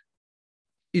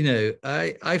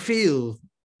 I feel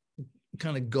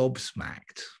kind of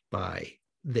gobsmacked by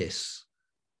this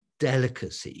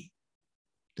delicacy.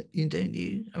 Don't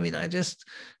you? I mean, I just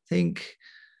think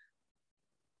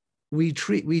we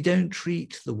don't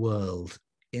treat the world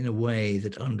in a way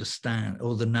that understands,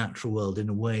 or the natural world in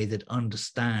a way that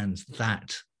understands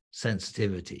that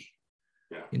sensitivity.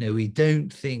 Yeah. We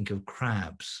don't think of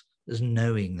crabs as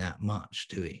knowing that much,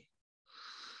 do we?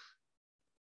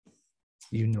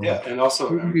 You nod. Yeah, and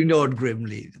also you nod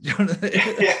grimly. Yeah.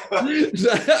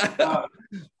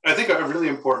 I think a really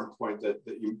important point that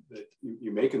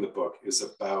you make in the book is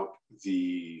about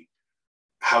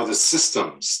how the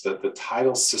systems, that the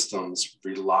tidal systems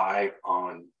rely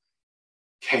on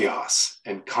chaos,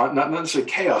 and not necessarily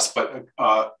chaos, but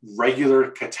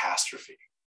regular catastrophe.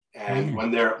 And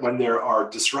when there are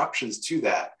disruptions to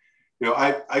that,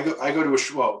 I go to a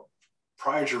shore. Well,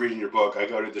 prior to reading your book, I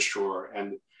go to the shore,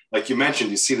 and like you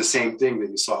mentioned, you see the same thing that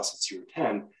you saw since you were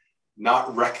 10,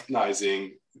 not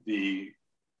recognizing the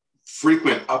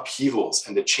frequent upheavals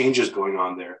and the changes going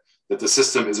on there that the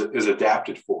system is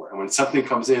adapted for. And when something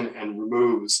comes in and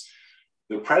removes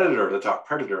the predator, the top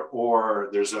predator, or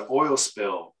there's an oil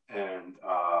spill and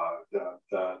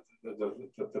the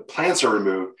plants are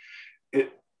removed,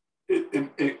 it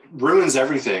ruins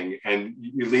everything, and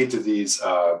you lead to these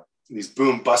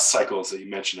boom bust cycles that you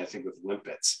mentioned, I think, with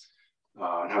limpets,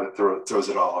 and how it throws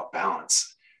it all off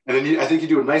balance. And then I think you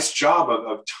do a nice job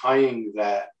of tying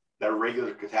that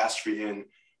regular catastrophe in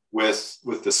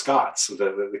with the Scots,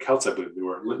 the Celts, I believe, who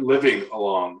were living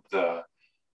along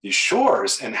these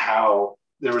shores, and how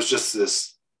there was just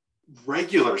this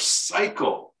regular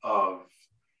cycle of,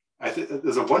 I think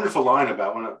there's a wonderful line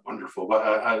about, well, not wonderful,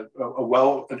 but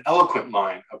an eloquent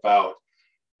line about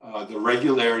the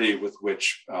regularity with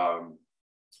which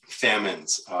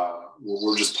famines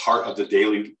were just part of the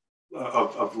daily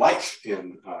of life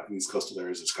in these coastal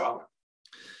areas of Scotland.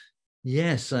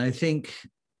 Yes, I think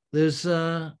there's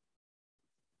a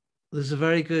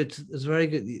very good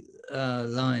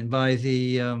line by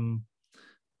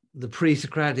the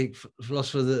pre-Socratic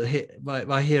philosopher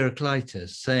by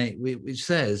Heraclitus, which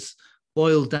says,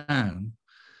 boiled down,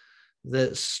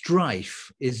 that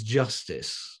strife is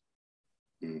justice,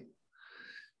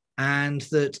 and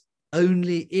that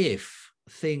only if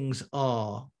things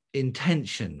are in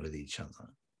tension with each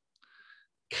other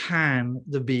can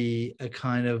there be a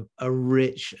kind of a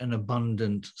rich and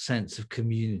abundant sense of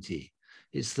community.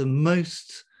 It's the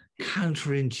most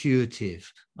counterintuitive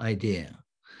idea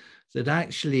that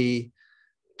actually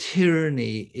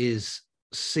tyranny is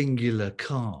singular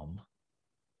calm,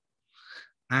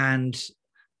 and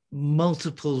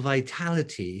multiple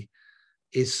vitality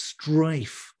is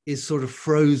strife, is sort of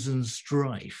frozen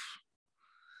strife.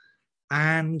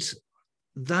 And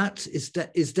that is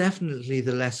definitely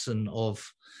the lesson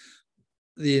of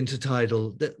the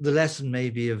intertidal, the lesson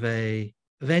maybe of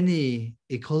any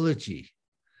ecology,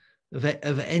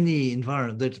 of any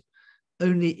environment, that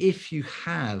only if you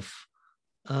have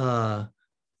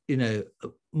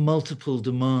multiple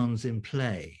demands in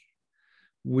play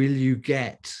will you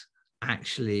get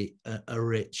actually a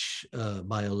rich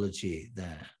biology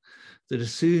there. That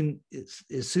as soon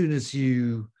as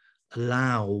you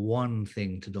allow one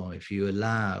thing to die, if you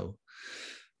allow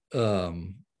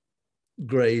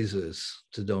grazers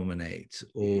to dominate,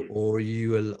 or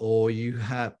you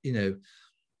have, in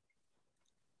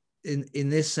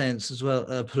this sense as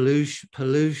well,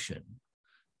 pollution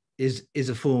is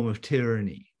a form of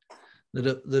tyranny.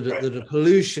 That a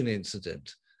pollution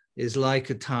incident is like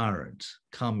a tyrant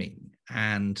coming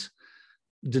and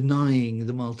denying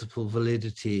the multiple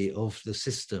validity of the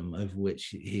system over which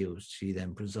he or she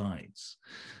then presides.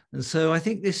 And so I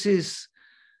think this is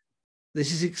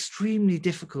extremely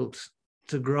difficult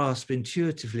to grasp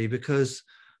intuitively, because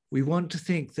we want to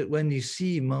think that when you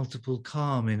see multiple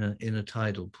calm in a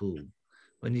tidal pool,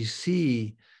 when you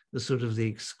see the sort of the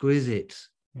exquisite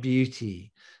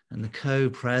beauty and the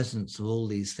co-presence of all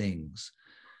these things,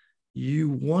 you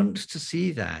want to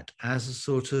see that as a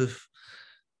sort of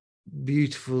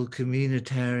beautiful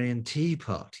communitarian tea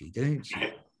party, don't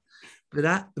you?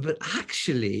 But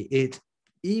actually, it,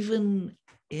 even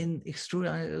in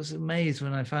extraordinary, I was amazed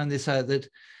when I found this out, that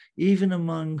even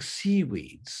among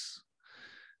seaweeds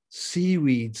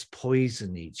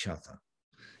poison each other.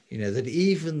 That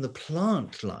even the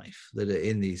plant life that are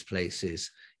in these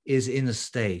places is in a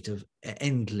state of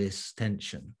endless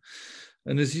tension.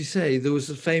 And as you say, there was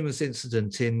a famous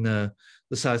incident in the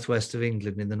southwest of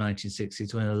England in the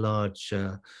 1960s when a large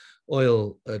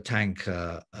oil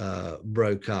tanker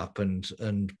broke up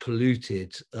and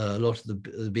polluted a lot of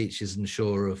the beaches and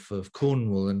shore of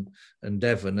Cornwall and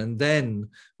Devon, and then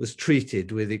was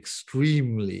treated with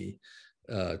extremely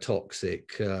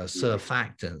toxic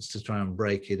surfactants to try and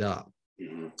break it up.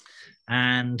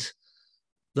 And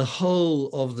the whole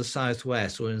of the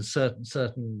southwest, or in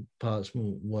certain parts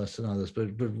more worse than others, but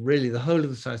really the whole of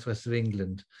the southwest of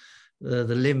England, the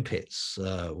limpets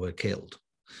were killed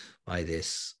by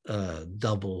this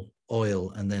double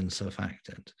oil and then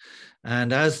surfactant.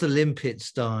 And as the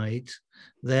limpets died,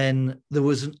 then there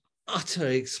was an utter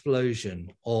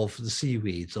explosion of the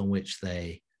seaweeds on which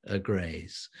they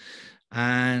graze.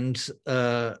 And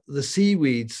the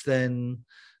seaweeds then,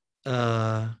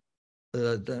 I'm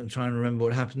trying to remember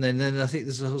what happened then. Then I think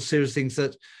there's a whole series of things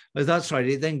that, oh, that's right,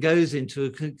 it then goes into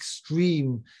an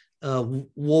extreme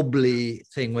wobbly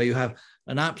thing where you have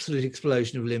an absolute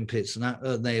explosion of limpets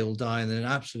and they all die, and then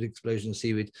an absolute explosion of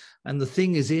seaweed. And the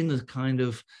thing is in a kind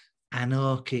of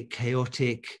anarchic,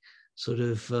 chaotic sort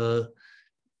of,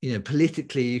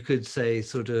 politically, you could say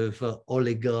sort of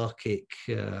oligarchic,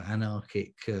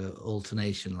 anarchic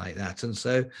alternation like that. And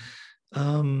so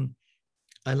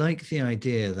I like the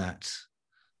idea that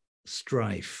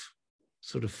strife,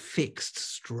 sort of fixed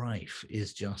strife,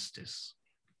 is justice.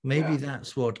 Maybe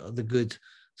that's what the good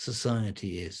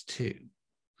society is too.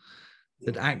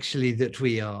 That actually that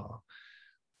we are,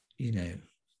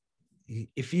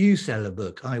 if you sell a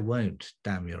book, I won't,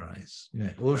 damn your eyes.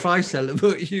 Or if I sell a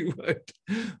book, you won't.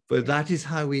 But that is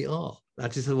how we are.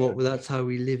 That's how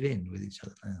we live in with each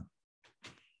other now.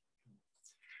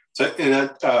 So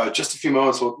in just a few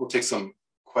moments, we'll take some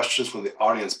questions from the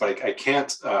audience, but I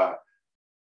can't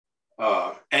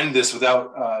end this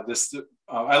without this.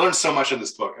 I learned so much in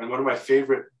this book, and one of my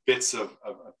favorite bits of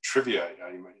trivia,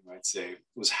 you might say,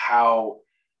 was how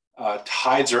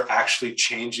tides are actually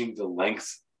changing the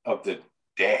length of the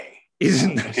day.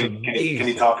 Isn't that amazing? Can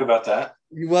you talk about that?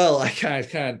 Well, I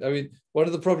can't. I mean, one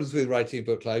of the problems with writing a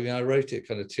book, I wrote it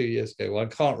kind of 2 years ago. I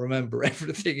can't remember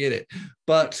everything in it,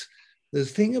 but the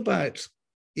thing about,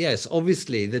 yes,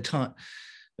 obviously the tide.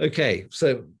 Okay,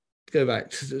 so go back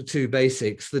to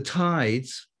basics. The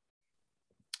tides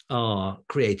are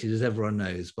created, as everyone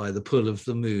knows, by the pull of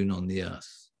the moon on the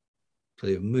earth. So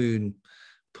the moon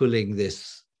pulling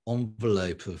this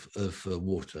envelope of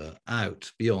water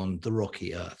out beyond the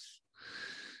rocky earth.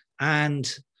 And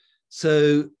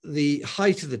so the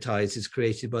height of the tides is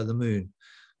created by the moon,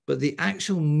 but the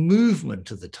actual movement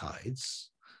of the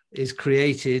tides is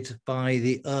created by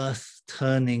the earth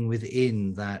turning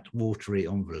within that watery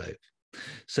envelope.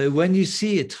 So when you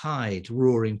see a tide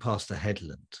roaring past a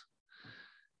headland,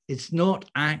 it's not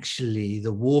actually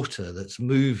the water that's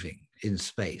moving in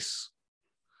space.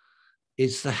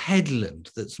 It's the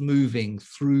headland that's moving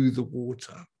through the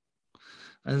water.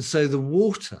 And so the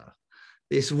water,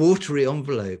 this watery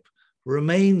envelope,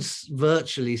 remains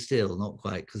virtually still, not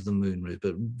quite because the moon moves,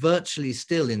 but virtually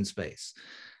still in space.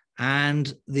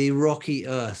 And the rocky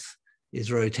Earth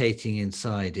is rotating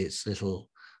inside its little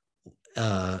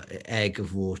egg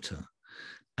of water.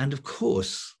 And of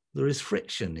course, there is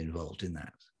friction involved in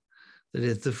that. That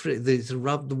is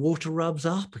the water rubs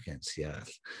up against the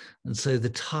Earth. And so the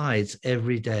tides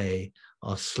every day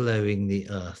are slowing the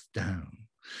Earth down.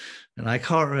 And I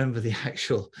can't remember the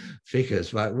actual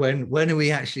figures, but when are we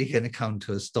actually going to come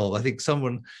to a stop? I think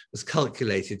someone has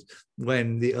calculated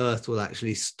when the Earth will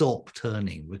actually stop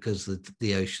turning because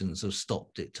the oceans have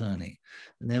stopped it turning.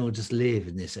 And then we'll just live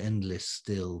in this endless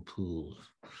still pool.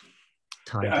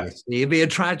 Tideless. It'd be a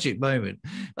tragic moment.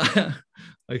 I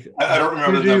don't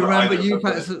remember the number either,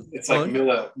 it's like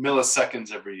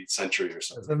milliseconds every century or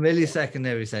something. A millisecond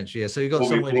every century, yeah. So you've got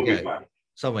some way to go.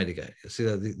 Some way to go.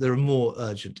 So there are more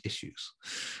urgent issues.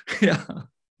 Yeah.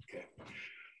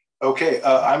 Okay.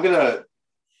 I'm going to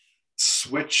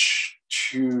switch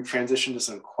to transition to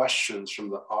some questions from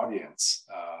the audience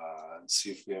and see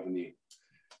if we have any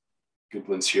good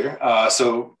ones here.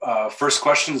 So first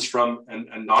question is from an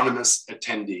anonymous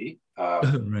attendee.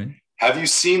 Right. Have you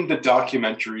seen the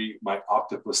documentary My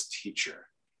Octopus Teacher?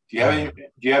 Do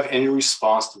you have any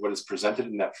response to what is presented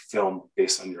in that film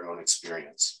based on your own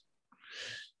experience?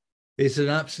 It's an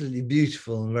absolutely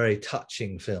beautiful and very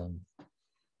touching film.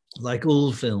 Like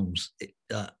all films,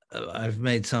 I've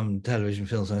made some television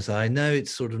films myself. I know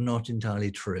it's sort of not entirely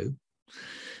true.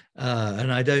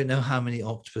 And I don't know how many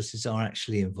octopuses are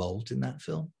actually involved in that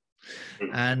film.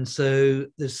 And so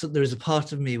there is a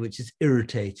part of me which is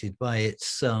irritated by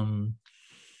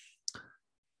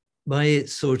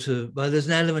there's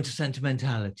an element of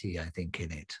sentimentality, I think,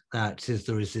 in it. That is,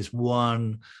 there is this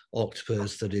one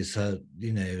octopus that is a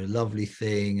lovely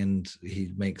thing, and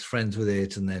he makes friends with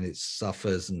it, and then it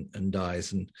suffers and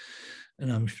dies. And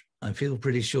I feel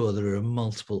pretty sure there are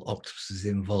multiple octopuses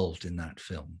involved in that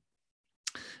film.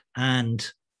 And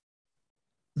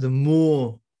the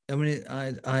more,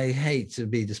 I hate to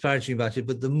be disparaging about it,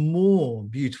 but the more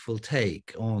beautiful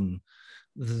take on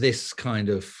this kind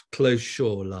of close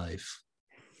shore life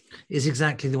is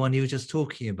exactly the one you were just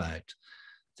talking about,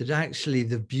 that actually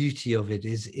the beauty of it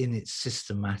is in its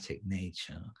systematic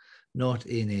nature, not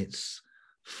in its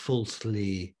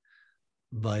falsely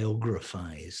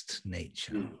biographized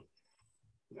nature.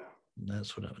 Yeah.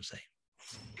 That's what I would say.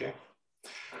 Okay.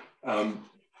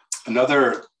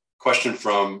 Another question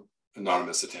from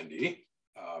anonymous attendee.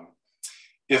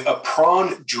 If a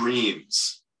prawn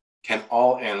dreams, can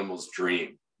all animals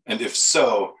dream? And if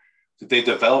so, did they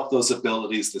develop those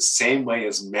abilities the same way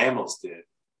as mammals did,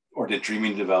 or did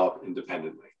dreaming develop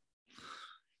independently?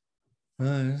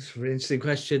 That's a very interesting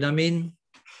question. I mean,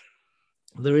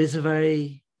 there is a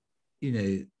very,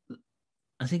 I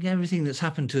think everything that's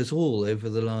happened to us all over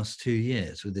the last 2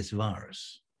 years with this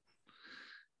virus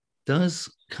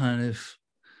does kind of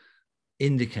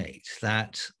indicate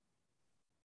that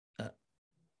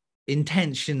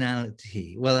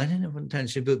intentionality, well, I don't know if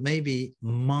intention, but maybe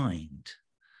mind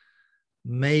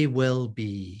may well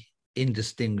be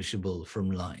indistinguishable from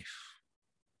life.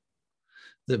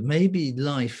 That maybe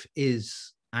life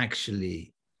is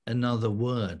actually another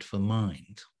word for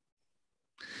mind.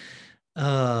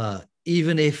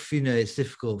 Even if, it's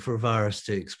difficult for a virus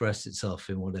to express itself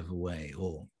in whatever way,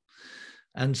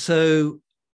 and so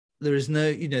there is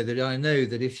no, that I know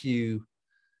that if you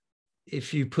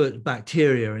put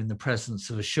bacteria in the presence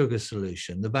of a sugar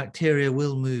solution, the bacteria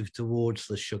will move towards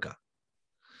the sugar.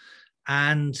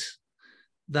 And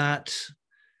that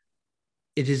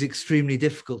it is extremely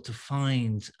difficult to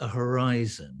find a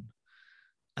horizon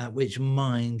at which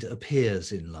mind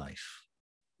appears in life.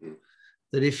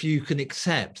 That if you can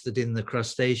accept that in the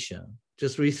crustacea,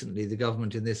 just recently the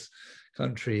government in this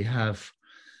country have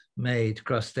made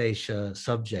crustacea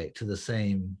subject to the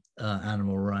same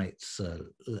animal rights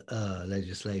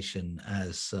legislation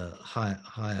as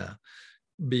higher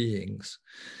beings.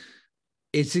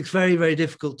 It's very, very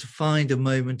difficult to find a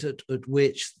moment at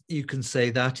which you can say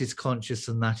that is conscious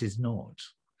and that is not.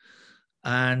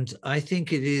 And I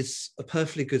think it is a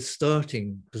perfectly good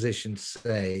starting position to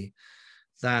say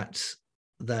that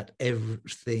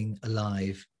everything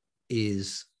alive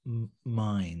is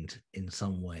mind in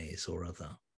some ways or other.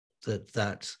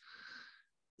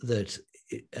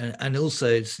 And also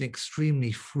it's an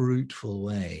extremely fruitful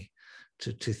way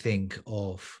to think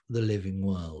of the living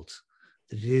world,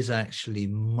 that it is actually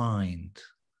mind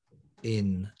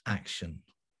in action.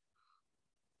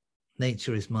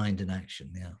 Nature is mind in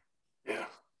action, Yeah,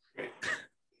 great.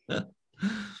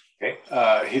 Okay,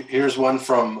 here's one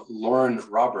from Lauren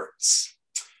Roberts.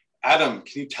 Adam,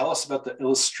 can you tell us about the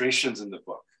illustrations in the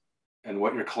book? and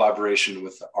what your collaboration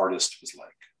with the artist was like.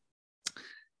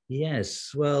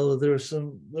 Yes, well, there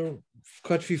are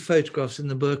quite a few photographs in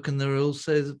the book, and there are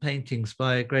also the paintings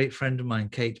by a great friend of mine,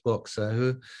 Kate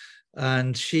Boxer,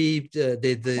 and she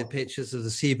did the pictures of the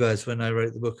seabirds when I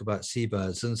wrote the book about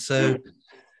seabirds. And so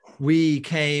she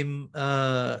came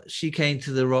to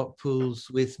the rock pools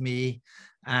with me,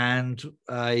 and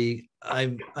I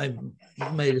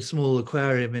made a small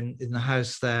aquarium in the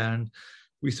house there, and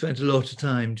we spent a lot of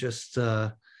time just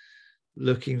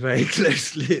looking very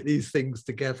closely at these things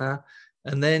together.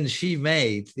 And then she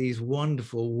made these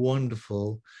wonderful,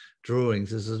 wonderful drawings.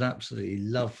 There's an absolutely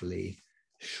lovely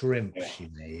shrimp she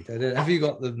made. I don't, have you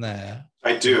got them there?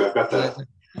 I do. I've got that.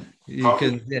 You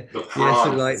can, yeah,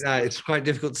 something like that. It's quite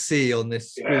difficult to see on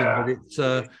this screen, but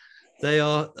it's they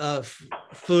are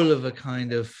full of a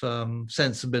kind of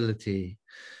sensibility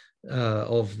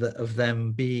of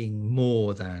them being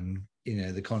more than, you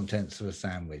know, the contents of a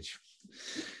sandwich.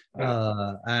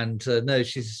 No,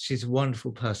 she's a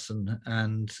wonderful person,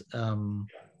 and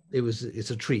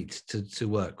it's a treat to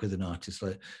work with an artist.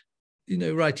 Like, you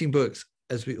know, writing books,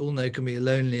 as we all know, can be a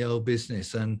lonely old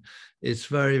business, and it's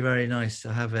very, very nice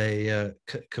to have a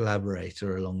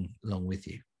collaborator along with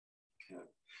you.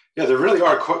 Yeah, there really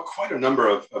are quite a number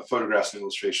of photographs and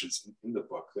illustrations in the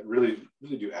book that really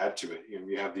do add to it. You know,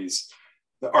 you have the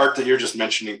art that you're just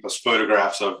mentioning, plus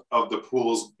photographs of the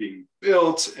pools being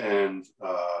built and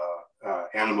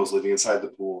animals living inside the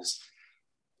pools.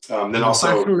 Then also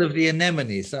the Battle of the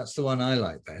Anemones. That's the one I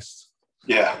like best.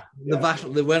 Yeah. The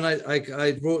battle. When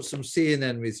I brought some sea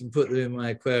anemones and put them in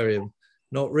my aquarium,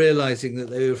 not realizing that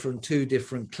they were from two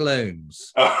different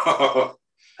clones. Oh.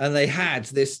 And they had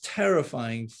this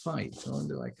terrifying fight. I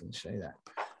wonder if I can show that.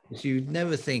 Because you'd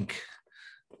never think.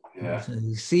 Yeah.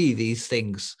 You see these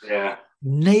things. Yeah.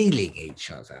 Nailing each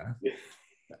other, yeah.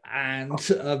 And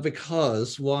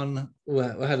because one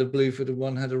had a blue foot and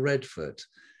one had a red foot,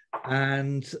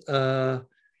 and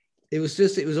it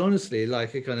was honestly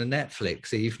like a kind of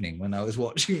Netflix evening when I was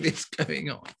watching this going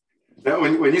on. Now,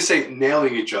 when you say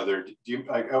nailing each other, do you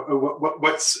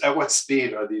at what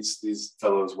speed are these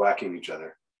fellows whacking each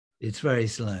other? It's very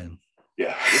slow.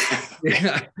 Yeah.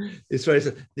 Yeah, it's very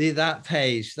slow. That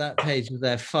page of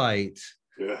their fight.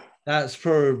 Yeah. That's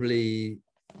probably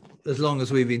as long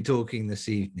as we've been talking this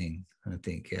evening, I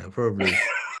think. Yeah, probably.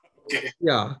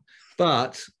 Yeah,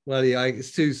 but well, yeah, it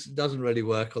doesn't really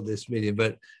work on this medium.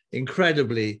 But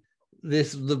incredibly,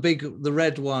 the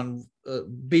red one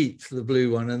beat the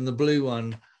blue one, and the blue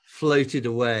one floated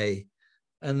away.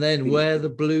 And then where the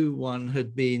blue one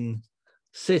had been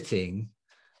sitting,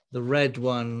 the red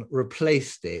one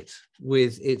replaced it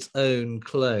with its own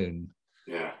clone.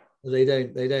 Yeah. They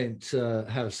don't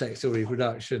have sexual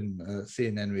reproduction, sea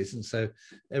anemones, and so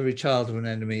every child of an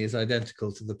enemy is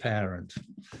identical to the parent.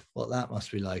 What that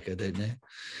must be like, I don't know.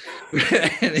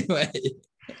 Anyway.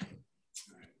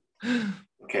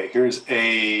 Okay, here's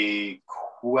a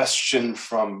question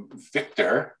from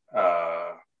Victor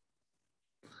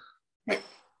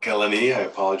McGillany. I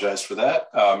apologize for that.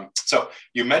 So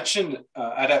you mentioned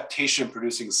adaptation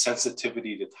producing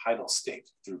sensitivity to tidal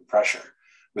state through pressure,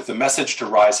 with the message to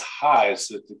rise high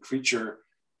so that the creature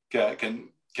can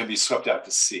be swept out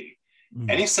to sea.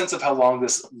 Any sense of how long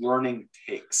this learning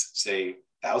takes, say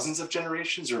thousands of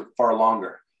generations or far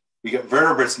longer? We get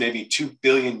vertebrates maybe 2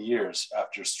 billion years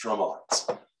after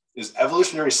stromolites. Is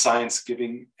evolutionary science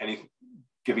giving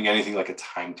anything like a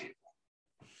timetable?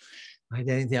 I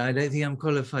don't think I'm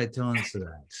qualified to answer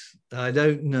that. I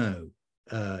don't know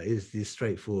is the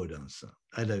straightforward answer.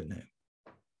 I don't know.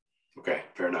 Okay,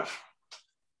 fair enough.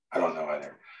 I don't know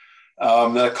either.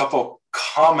 Then a couple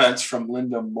comments from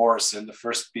Linda Morrison. The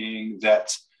first being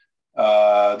that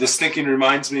this thinking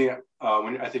reminds me,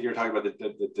 when I think you're talking about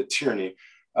the tyranny,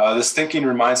 this thinking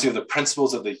reminds me of the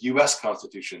principles of the US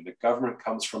Constitution. The government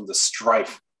comes from the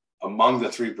strife among the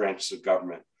three branches of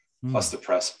government, plus the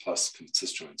press, plus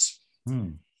constituents.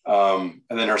 And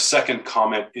then her second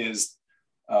comment is,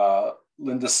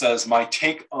 Linda says, my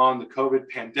take on the COVID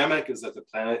pandemic is that the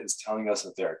planet is telling us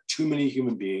that there are too many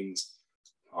human beings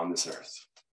on this earth.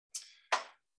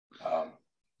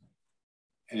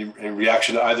 Any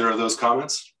reaction to either of those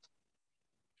comments?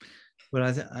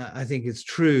 Well, I think it's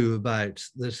true about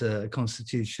that a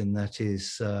constitution that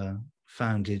is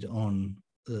founded on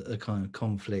a kind of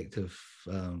conflict of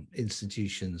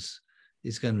institutions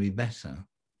is going to be better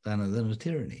than a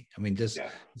tyranny. I mean,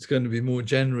 it's going to be more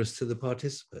generous to the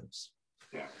participants.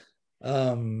 Yeah.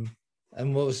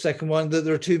 And what was the second one? That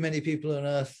there are too many people on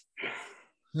Earth.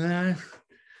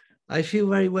 I feel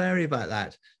very wary about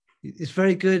that. It's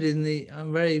very good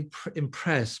I'm very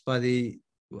impressed by the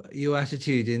your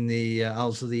attitude in the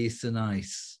Isles of the Eastern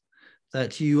Ice,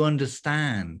 that you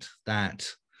understand that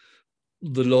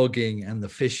the logging and the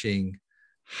fishing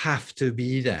have to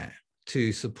be there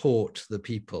to support the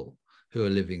people who are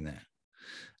living there.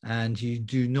 And you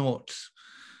do not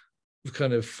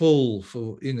kind of fall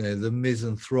for, the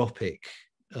misanthropic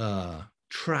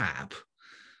trap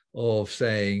of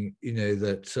saying,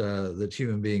 that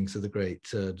human beings are the great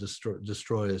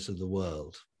destroyers of the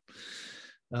world.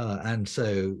 And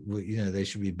so, they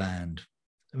should be banned.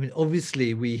 I mean,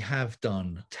 obviously, we have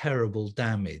done terrible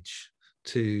damage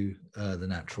to the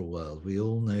natural world. We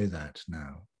all know that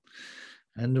now.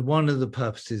 And one of the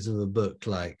purposes of a book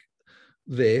like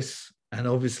this, and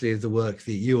obviously the work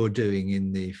that you're doing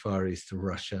in the Far East of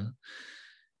Russia,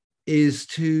 is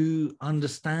to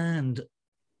understand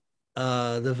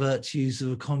the virtues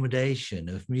of accommodation,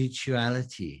 of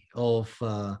mutuality, of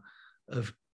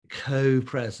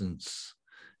co-presence.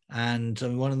 And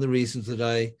one of the reasons that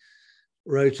I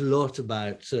wrote a lot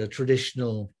about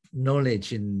traditional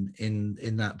knowledge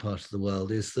in that part of the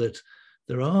world is that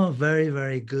there are very,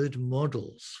 very good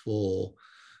models for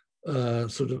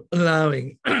sort of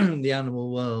allowing the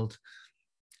animal world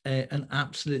an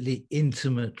absolutely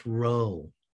intimate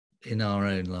role in our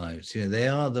own lives. They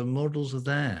are, the models are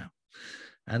there.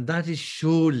 And that is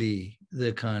surely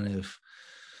the kind of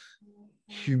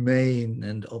humane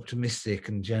and optimistic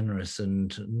and generous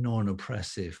and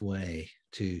non-oppressive way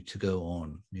to go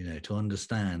on, to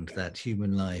understand that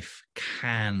human life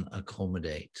can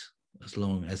accommodate as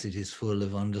long as it is full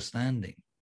of understanding.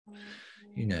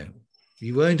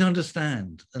 You won't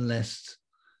understand unless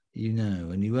you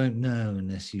know, and you won't know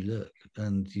unless you look,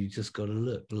 and you just got to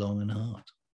look long and hard.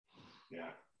 Yeah.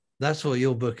 That's what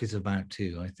your book is about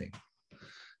too, I think,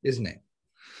 isn't it?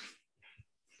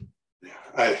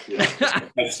 I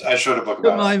showed a book In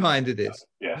about my mind it is.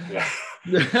 Yeah.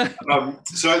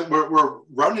 So we're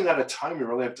running out of time. We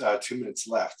only have 2 minutes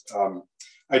left.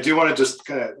 I do want to just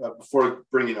kind of, before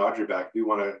bringing Audrey back, I do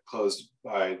want to close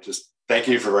by just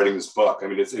thanking you for writing this book. I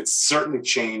mean, it's certainly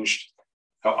changed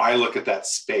how I look at that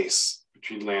space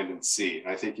between land and sea.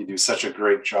 And I think you do such a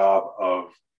great job of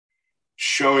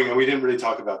showing, and we didn't really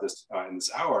talk about this in this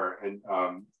hour, and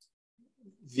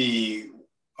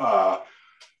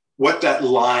what that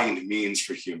line means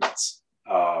for humans.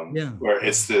 Where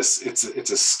it's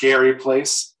a scary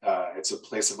place. It's a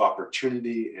place of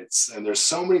opportunity. And there's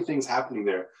so many things happening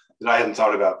there that I hadn't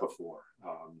thought about before.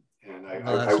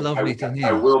 That's lovely to hear.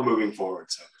 I will moving forward.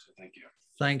 So thank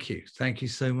you. Thank you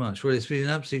so much. Well, it's been an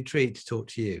absolute treat to talk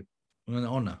to you. An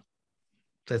honor.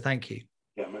 So thank you.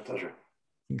 Yeah, my pleasure.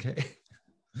 Okay.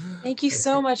 Thank you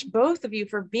so much, both of you,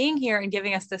 for being here and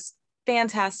giving us this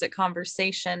fantastic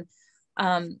conversation.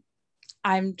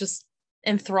 I'm just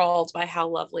enthralled by how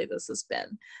lovely this has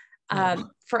been.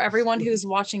 For everyone who's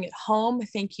watching at home,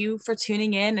 thank you for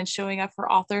tuning in and showing up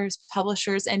for authors,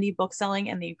 publishers, indie bookselling,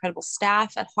 and the incredible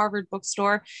staff at Harvard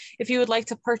Bookstore. If you would like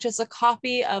to purchase a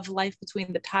copy of Life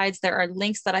Between the Tides, there are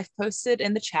links that I've posted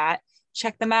in the chat.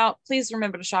 Check them out. Please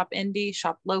remember to shop indie,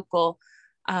 shop local.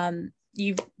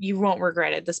 You won't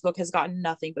regret it. This book has gotten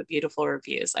nothing but beautiful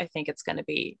reviews. I think it's going to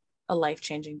be a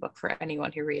life-changing book for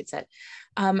anyone who reads it.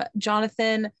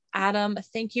 Jonathan, Adam,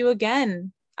 thank you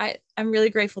again. I'm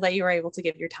really grateful that you were able to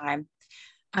give your time.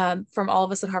 From all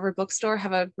of us at Harvard Bookstore,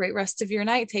 have a great rest of your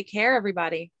night. Take care,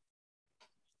 everybody.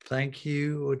 Thank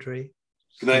you, Audrey.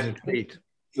 Good night. It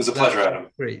was a pleasure, Adam.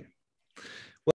 Great.